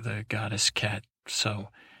they're goddess cat, so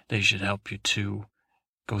they should help you too.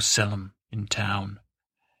 Go sell them in town,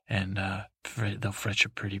 and they'll fetch a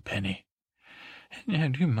pretty penny.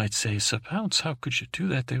 And you might say, "Sir Pounce, how could you do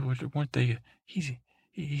that? Weren't they?"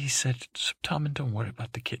 He said, "Tommen, don't worry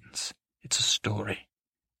about the kittens. It's a story.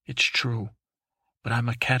 It's true. But I'm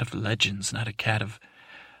a cat of legends, not a cat of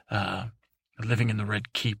living in the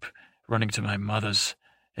Red Keep, running to my mother's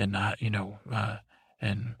and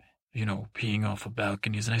peeing off of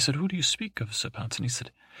balconies." And I said, "Who do you speak of, Sir Pounce?" And he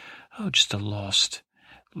said, "Oh, just a lost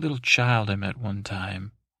little child I met one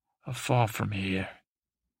time, far from here."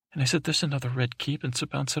 And I said, "There's another Red Keep." And Sir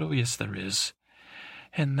Pounce said, "Oh, yes, there is."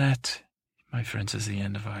 And that, my friends, is the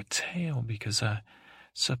end of our tale, because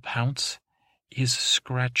Sir Pounce is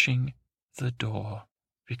scratching the door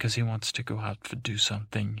because he wants to go out to do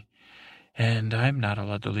something. And I'm not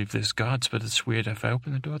allowed to leave this guards, but it's weird. If I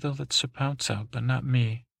open the door, they'll let Sir Pounce out, but not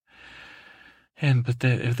me. But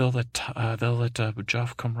they'll let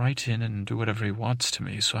Joff come right in and do whatever he wants to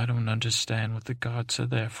me, so I don't understand what the guards are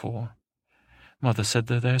there for. Mother said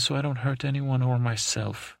they're there so I don't hurt anyone or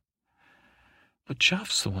myself. But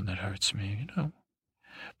Joff's the one that hurts me, you know.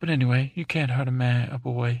 But anyway, you can't hurt a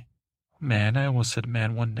boy. Man, I almost said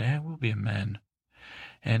man. One day I will be a man.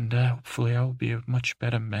 And hopefully I will be a much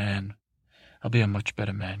better man. I'll be a much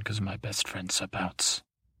better man because of my best friend, Sir Pounce.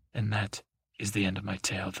 And that is the end of my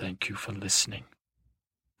tale. Thank you for listening.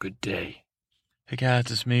 Good day. Hey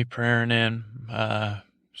guys, it's me praying in.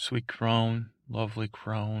 Sweet crone, lovely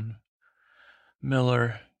crone,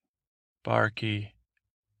 Miller, Barkey,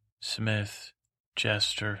 Smith,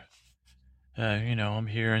 Jester. I'm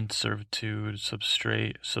here in servitude,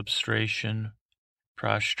 substration,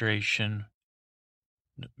 prostration.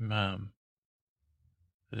 Not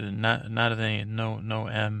any no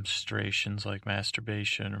M-strations like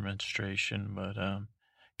masturbation or menstruation, but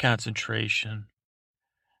concentration,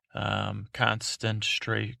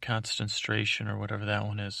 constantration or whatever that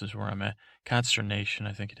one is where I'm at. Consternation,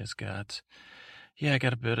 I think it is, Gods. Yeah, I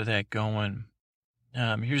got a bit of that going.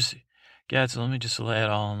 Here's, Gods, let me just lay it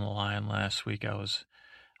all on the line. Last week I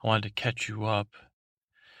wanted to catch you up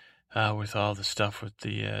with all the stuff with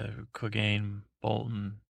the Clegane,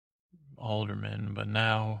 Bolton, Alderman, but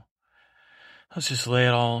now let's just lay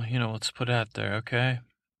it all, let's put it out there, okay?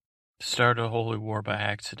 Start a holy war by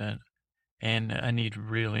accident, and I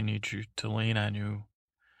really need you to lean on you.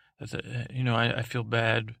 I feel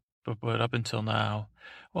bad, but up until now,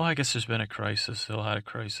 well, I guess there's been a lot of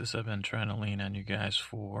crisis I've been trying to lean on you guys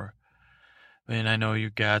for. I mean, I know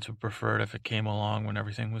you guys would prefer it if it came along when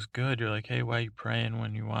everything was good. You're like, hey, why are you praying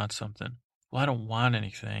when you want something? Well, I don't want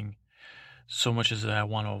anything so much as that I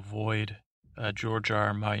want to avoid George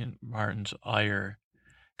R. Martin's ire,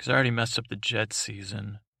 because I already messed up the Jet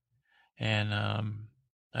season, and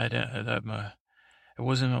it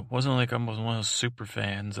wasn't like I'm one of those super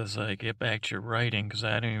fans that's like, get back to your writing, because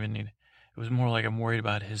I don't even need. It was more like I'm worried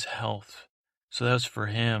about his health, so that was for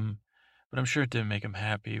him. But I'm sure it didn't make him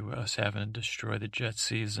happy, us having to destroy the Jet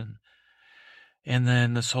season. And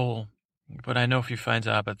then but I know if he finds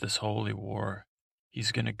out about this holy war,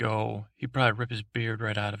 he's going to go, he'd probably rip his beard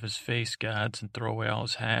right out of his face, Gods, and throw away all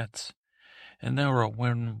his hats. And then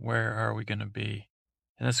where are we going to be?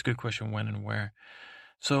 And that's a good question, when and where.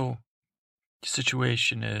 So, the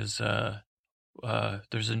situation is,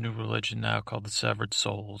 there's a new religion now called the Severed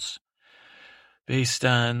Souls. Based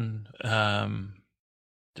on, I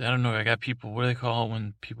don't know, I got people, what do they call it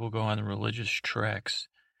when people go on the religious treks?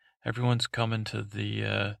 Everyone's coming to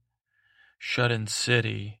the shut-in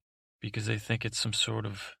city because they think it's some sort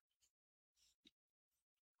of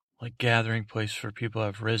like gathering place for people who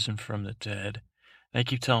have risen from the dead. And I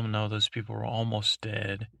keep telling them, no, those people were almost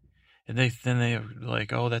dead. And they're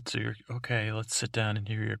like, oh, okay, let's sit down and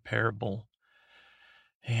hear your parable.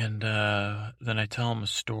 And then I tell them a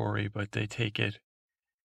story, but they take it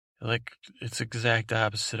like it's the exact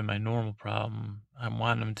opposite of my normal problem. I'm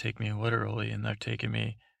wanting them to take me literally, and they're taking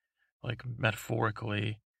me like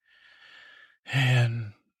metaphorically.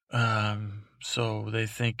 And So they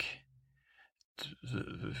think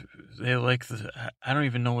they like I don't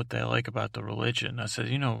even know what they like about the religion. I said,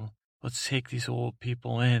 let's take these old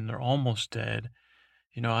people in. They're almost dead.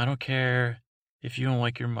 I don't care if you don't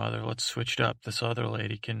like your mother. Let's switch it up. This other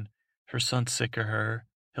lady her son's sick of her.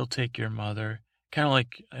 He'll take your mother. Kind of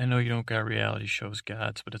like, I know you don't got reality shows,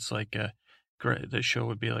 gods, but it's like the show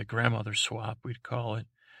would be like grandmother swap, we'd call it,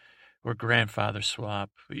 or grandfather swap.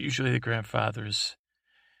 But usually the grandfathers,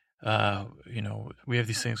 we have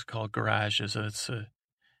these things called garages. It's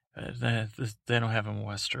they don't have them in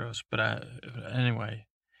Westeros, but anyway,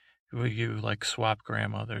 you like swap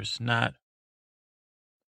grandmothers, not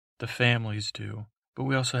the families do. But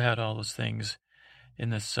we also had all those things in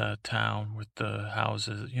this town with the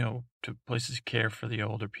houses, to places to care for the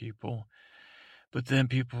older people. But then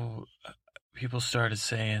people started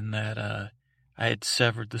saying that I had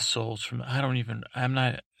severed the souls from. I'm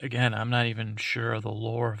not even sure of the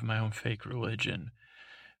lore of my own fake religion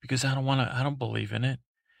because I don't believe in it.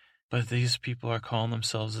 But these people are calling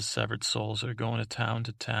themselves the severed souls. They're going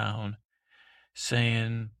to town,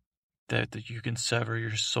 saying that you can sever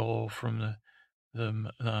your soul from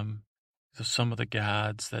some of the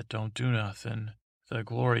gods that don't do nothing, the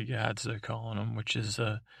glory gods they're calling them, which is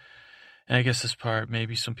and I guess this part,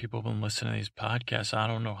 maybe some people have been listening to these podcasts. I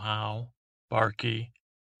don't know how. Barky,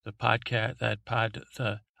 the iPod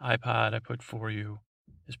I put for you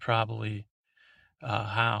is probably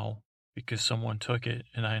how, because someone took it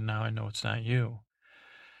and now I know it's not you.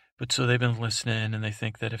 But so they've been listening and they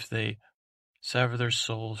think that if they sever their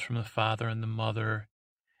souls from the father and the mother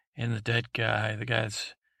and the dead guy,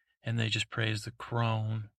 and they just praise the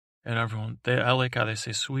crone and everyone. I like how they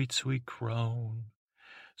say "sweet, sweet crone,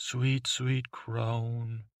 sweet, sweet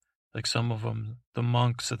crone." Like some of them, the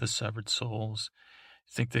monks of the severed souls,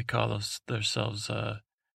 I think they call themselves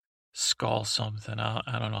skull something.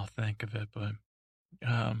 I don't know, think of it, but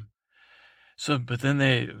but then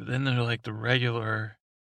they're like the regular,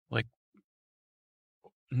 like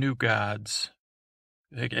new gods.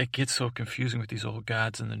 It gets so confusing with these old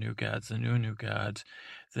gods and the new gods, the new gods,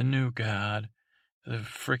 the new god, the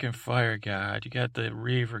freaking fire god. You got the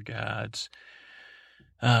Reaver gods.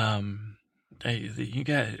 You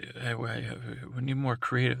got we need more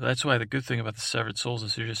creative. That's why the good thing about the severed souls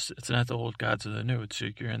is it's not the old gods or the new. It's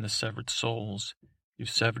you're in the severed souls. You've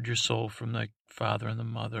severed your soul from the father and the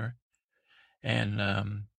mother,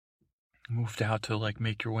 and moved out to like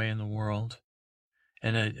make your way in the world.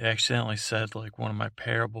 And it accidentally said like one of my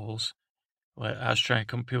parables. Like I was trying to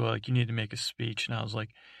come, people were like, you need to make a speech, and I was like,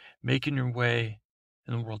 making your way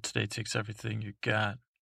in the world today takes everything you got.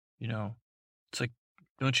 It's like,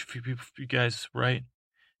 don't you guys right?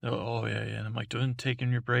 Oh yeah, yeah. And I'm like, doesn't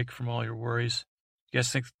taking your break from all your worries? You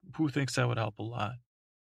guys who thinks that would help a lot?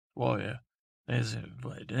 Well, yeah.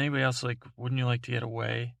 Anybody else like? Wouldn't you like to get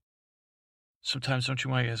away? Sometimes don't you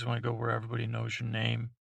guys want to go where everybody knows your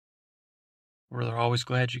name, where they're always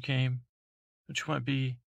glad you came? Don't you want to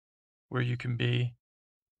be where you can be?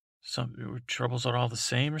 Where troubles are all the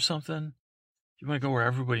same or something? You want to go where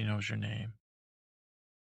everybody knows your name.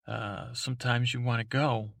 Sometimes you want to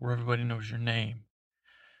go where everybody knows your name.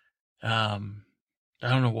 I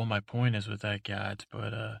don't know what my point is with that, guys,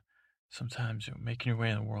 but sometimes making your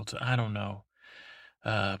way in the world, I don't know.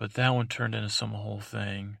 But that one turned into some whole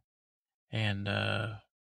thing. And I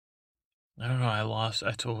don't know,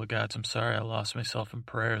 I told the gods, I'm sorry, I lost myself in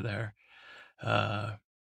prayer there. But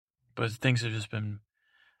things have just been,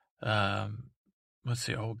 let's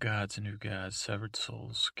see, old gods and new gods, severed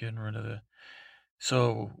souls, getting rid of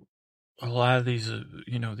so a lot of these,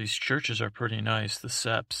 these churches are pretty nice, the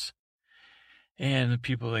seps. And the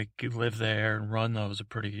people that live there and run those are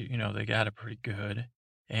pretty, they got it pretty good.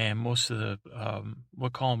 And most of the,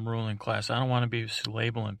 we'll call them ruling class. I don't want to be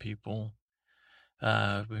labeling people.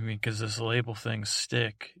 Because this label things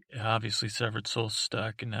stick. Obviously, severed soul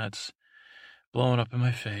stuck, and that's blowing up in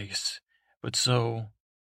my face. But so,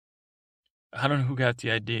 I don't know who got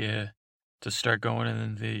the idea to start going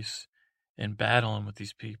in these and battling with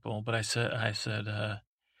these people. But I said, it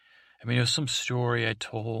was some story I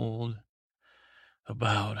told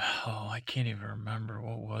about, I can't even remember.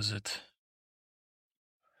 What was it?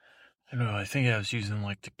 I don't know. I think I was using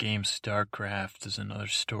like the game StarCraft as another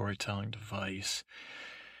storytelling device.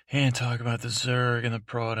 And talk about the Zerg and the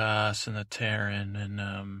Protoss and the Terran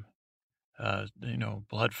and,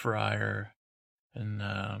 Bloodfriar and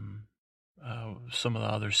some of the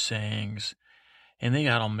other sayings. And they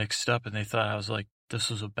got all mixed up and they thought I was like,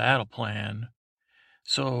 this was a battle plan.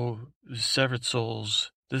 So, Severed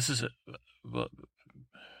Souls, this is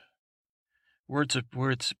words,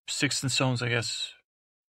 Sticks and Stones, I guess,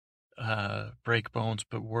 break bones,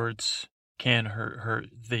 but words can hurt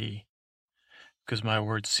thee, because my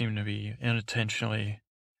words seem to be unintentionally.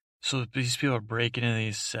 So these people are breaking into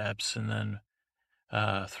these seps and then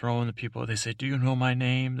throwing the people. They say, "Do you know my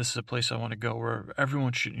name? This is a place I want to go where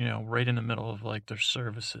everyone should, right in the middle of like their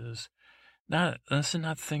services." That's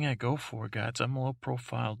not the thing I go for, guys. I'm a low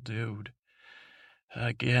profile dude.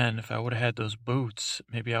 Again, if I would have had those boots,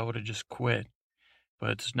 maybe I would have just quit.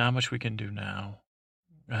 But there's not much we can do now.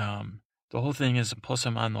 The whole thing is, plus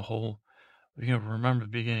I'm on the whole, remember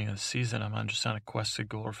the beginning of the season, I'm just on a quest to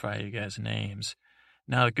glorify you guys' names.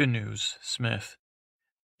 Now, the good news, Smith,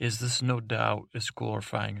 is this no doubt is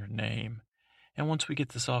glorifying your name. And once we get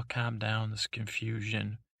this all calmed down, this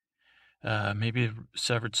confusion, maybe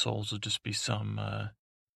Severed Souls will just be some,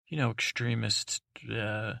 extremist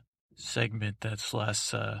segment that's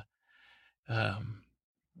less,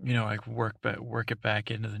 like work it back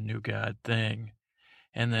into the new God thing.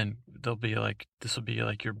 And then this will be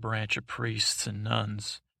like your branch of priests and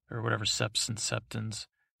nuns, or whatever, septas and septons,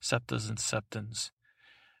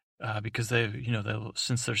 because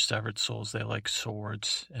since they're severed souls, they like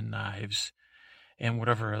swords and knives and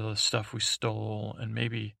whatever other stuff we stole. And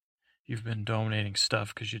maybe you've been donating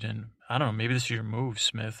stuff because you didn't, I don't know, maybe this is your move,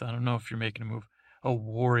 Smith. I don't know if you're making a move. Oh,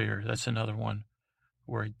 warrior, that's another one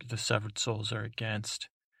where the severed souls are against.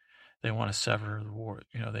 They want to sever the war,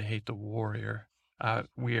 they hate the warrior.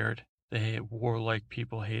 Weird. They hate warlike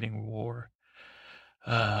people hating war.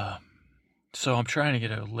 So I'm trying to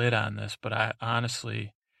get a lid on this, but I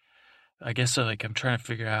guess I'm trying to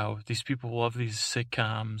figure out, these people love these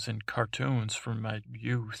sitcoms and cartoons from my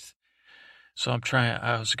youth. So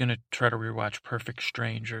I was going to try to rewatch Perfect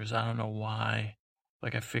Strangers. I don't know why.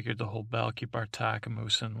 I figured the whole Belky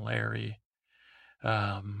Bartakamus and Larry.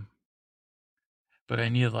 But I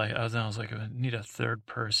need I need a third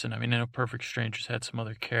person. I mean, I know Perfect Strangers had some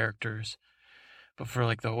other characters, but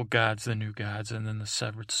for the old gods, the new gods, and then the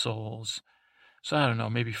severed souls. So I don't know,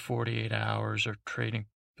 maybe 48 hours or trading,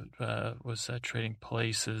 trading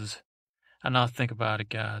places. I don't know, I'll think about it,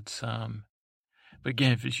 gods. But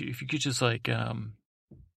again, if you could just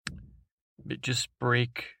just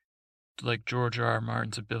break George R.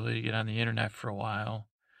 Martin's ability to get on the internet for a while,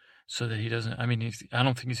 so that he doesn't, I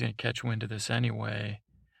don't think he's going to catch wind of this anyway,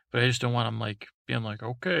 but I just don't want him being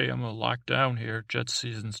okay, I'm going to lock down here, Jets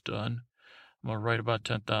season's done, I'm going to write about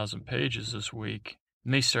 10,000 pages this week.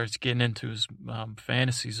 And he starts getting into his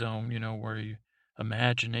fantasy zone, where he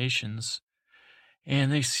imaginations,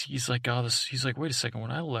 and he's like, wait a second,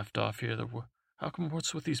 when I left off here,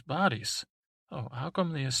 what's with these bodies? Oh, how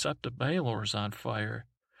come the Accepta Baelor's on fire?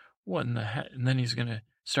 What in the heck? And then he's going to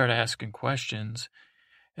start asking questions.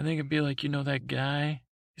 And they can be like, that guy,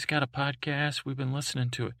 he's got a podcast, we've been listening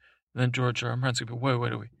to it. And then George R. R. Martin's going to be,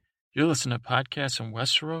 wait. You're listening to podcasts in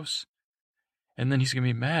Westeros? And then he's going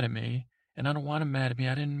to be mad at me. And I don't want him mad at me.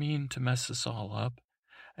 I didn't mean to mess this all up.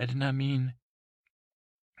 I did not mean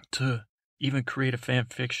to even create a fan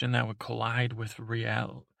fiction that would collide with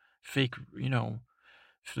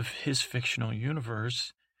his fictional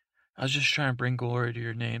universe. I was just trying to bring glory to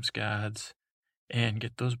your names, gods, and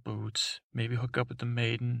get those boots, maybe hook up with the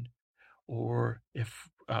maiden, or if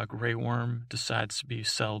Grey Worm decides to be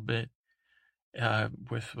celibate,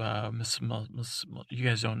 with Miss, you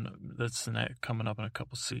guys don't know, that's coming up in a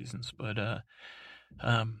couple seasons, but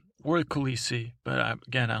or Khaleesi, but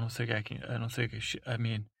again, I don't think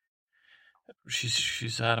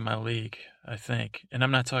she's out of my league, I think, and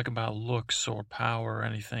I'm not talking about looks or power or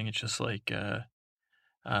anything. It's just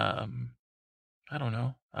I don't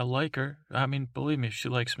know. I like her. Believe me, if she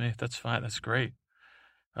likes me, that's fine. That's great.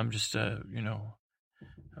 I'm just, I'm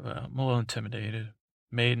a little intimidated.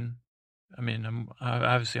 Maiden. I'm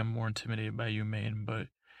more intimidated by you, Maiden, but,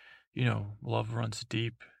 love runs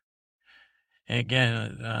deep. And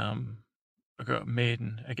again,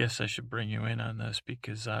 Maiden, I guess I should bring you in on this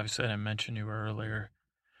because obviously I didn't mention you earlier.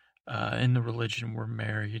 In the religion, we're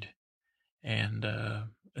married, and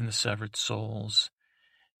in the severed souls,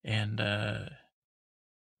 and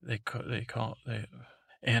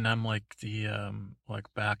and I'm the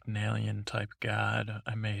Bacchanalian type god.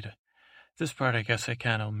 This part, I guess I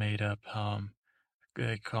kind of made up.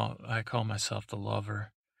 I call myself the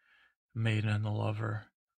lover, Maiden and the lover.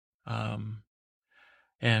 And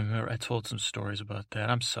I told some stories about that.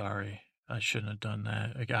 I'm sorry, I shouldn't have done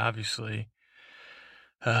that. Obviously,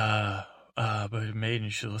 but Maiden, you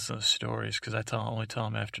should listen to the stories because I only tell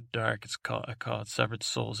them after dark. I call it Severed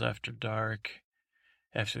Souls After Dark.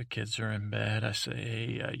 After the kids are in bed, I say,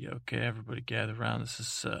 hey, you okay? Everybody gather around. This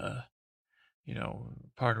is,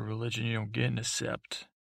 part of religion you don't get an accept.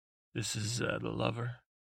 This is the lover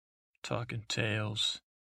talking tales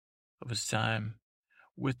of his time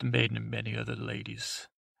with the maiden and many other ladies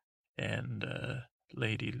and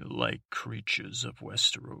lady-like creatures of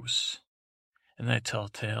Westeros. And I tell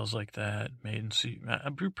tales like that. Maiden, see,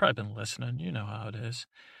 you've probably been listening. You know how it is.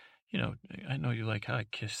 You know, I know you like how I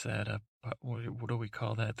kiss that up. What do we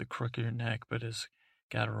call that? The crook of your neck, but it's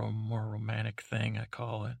got a more romantic thing. I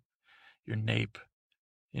call it your nape.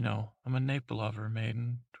 You know, I'm a nape lover,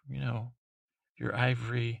 maiden. You know, your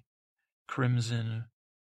ivory, crimson,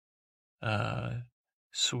 uh,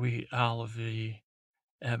 sweet olivey,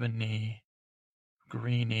 ebony,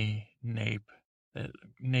 greeny nape. That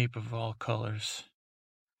nape of all colors.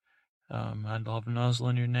 I love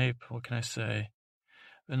nuzzling your nape. What can I say?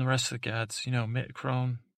 And the rest of the gods, you know,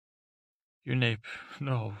 Crone, your nape.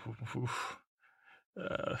 No, oof.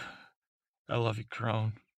 I love you,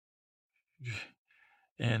 Crone.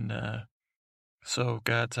 And so,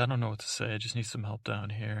 gods, I don't know what to say. I just need some help down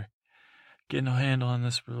here. Getting a handle on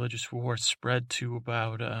this religious war spread to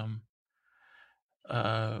about. I'm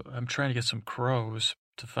trying to get some crows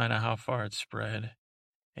to find out how far it spread,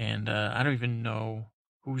 and I don't even know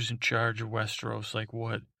who's in charge of Westeros, like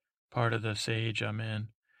what part of this age I'm in.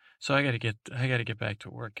 So I gotta get back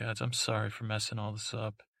to work, guys. I'm sorry for messing all this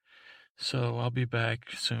up. So I'll be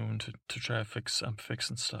back soon to try to fix. I'm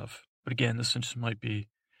fixing stuff. But again, this just might be,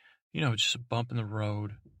 you know, just a bump in the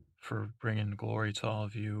road for bringing glory to all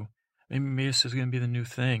of you. Maybe this is gonna be the new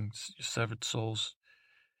thing. Severed souls.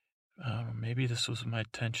 Maybe this was my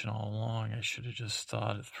intention all along. I should have just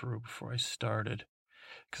thought it through before I started.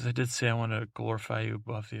 Because I did say I want to glorify you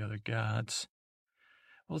above the other gods.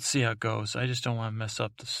 Well, let's see how it goes. I just don't want to mess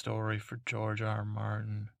up the story for George R. R.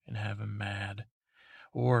 Martin and have him mad.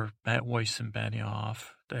 Or Matt Weiss and Benioff.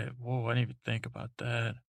 Whoa, I didn't even think about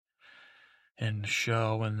that. And the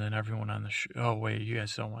show, and then everyone on the show. Oh, wait, you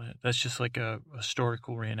guys don't want it. That's just like a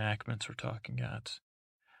historical reenactments we're talking, gods.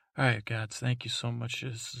 All right, gods, thank you so much.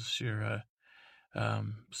 This is your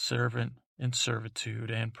servant in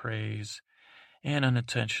servitude and praise and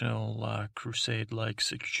unintentional crusade-like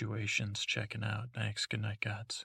situations checking out. Thanks. Good night, gods.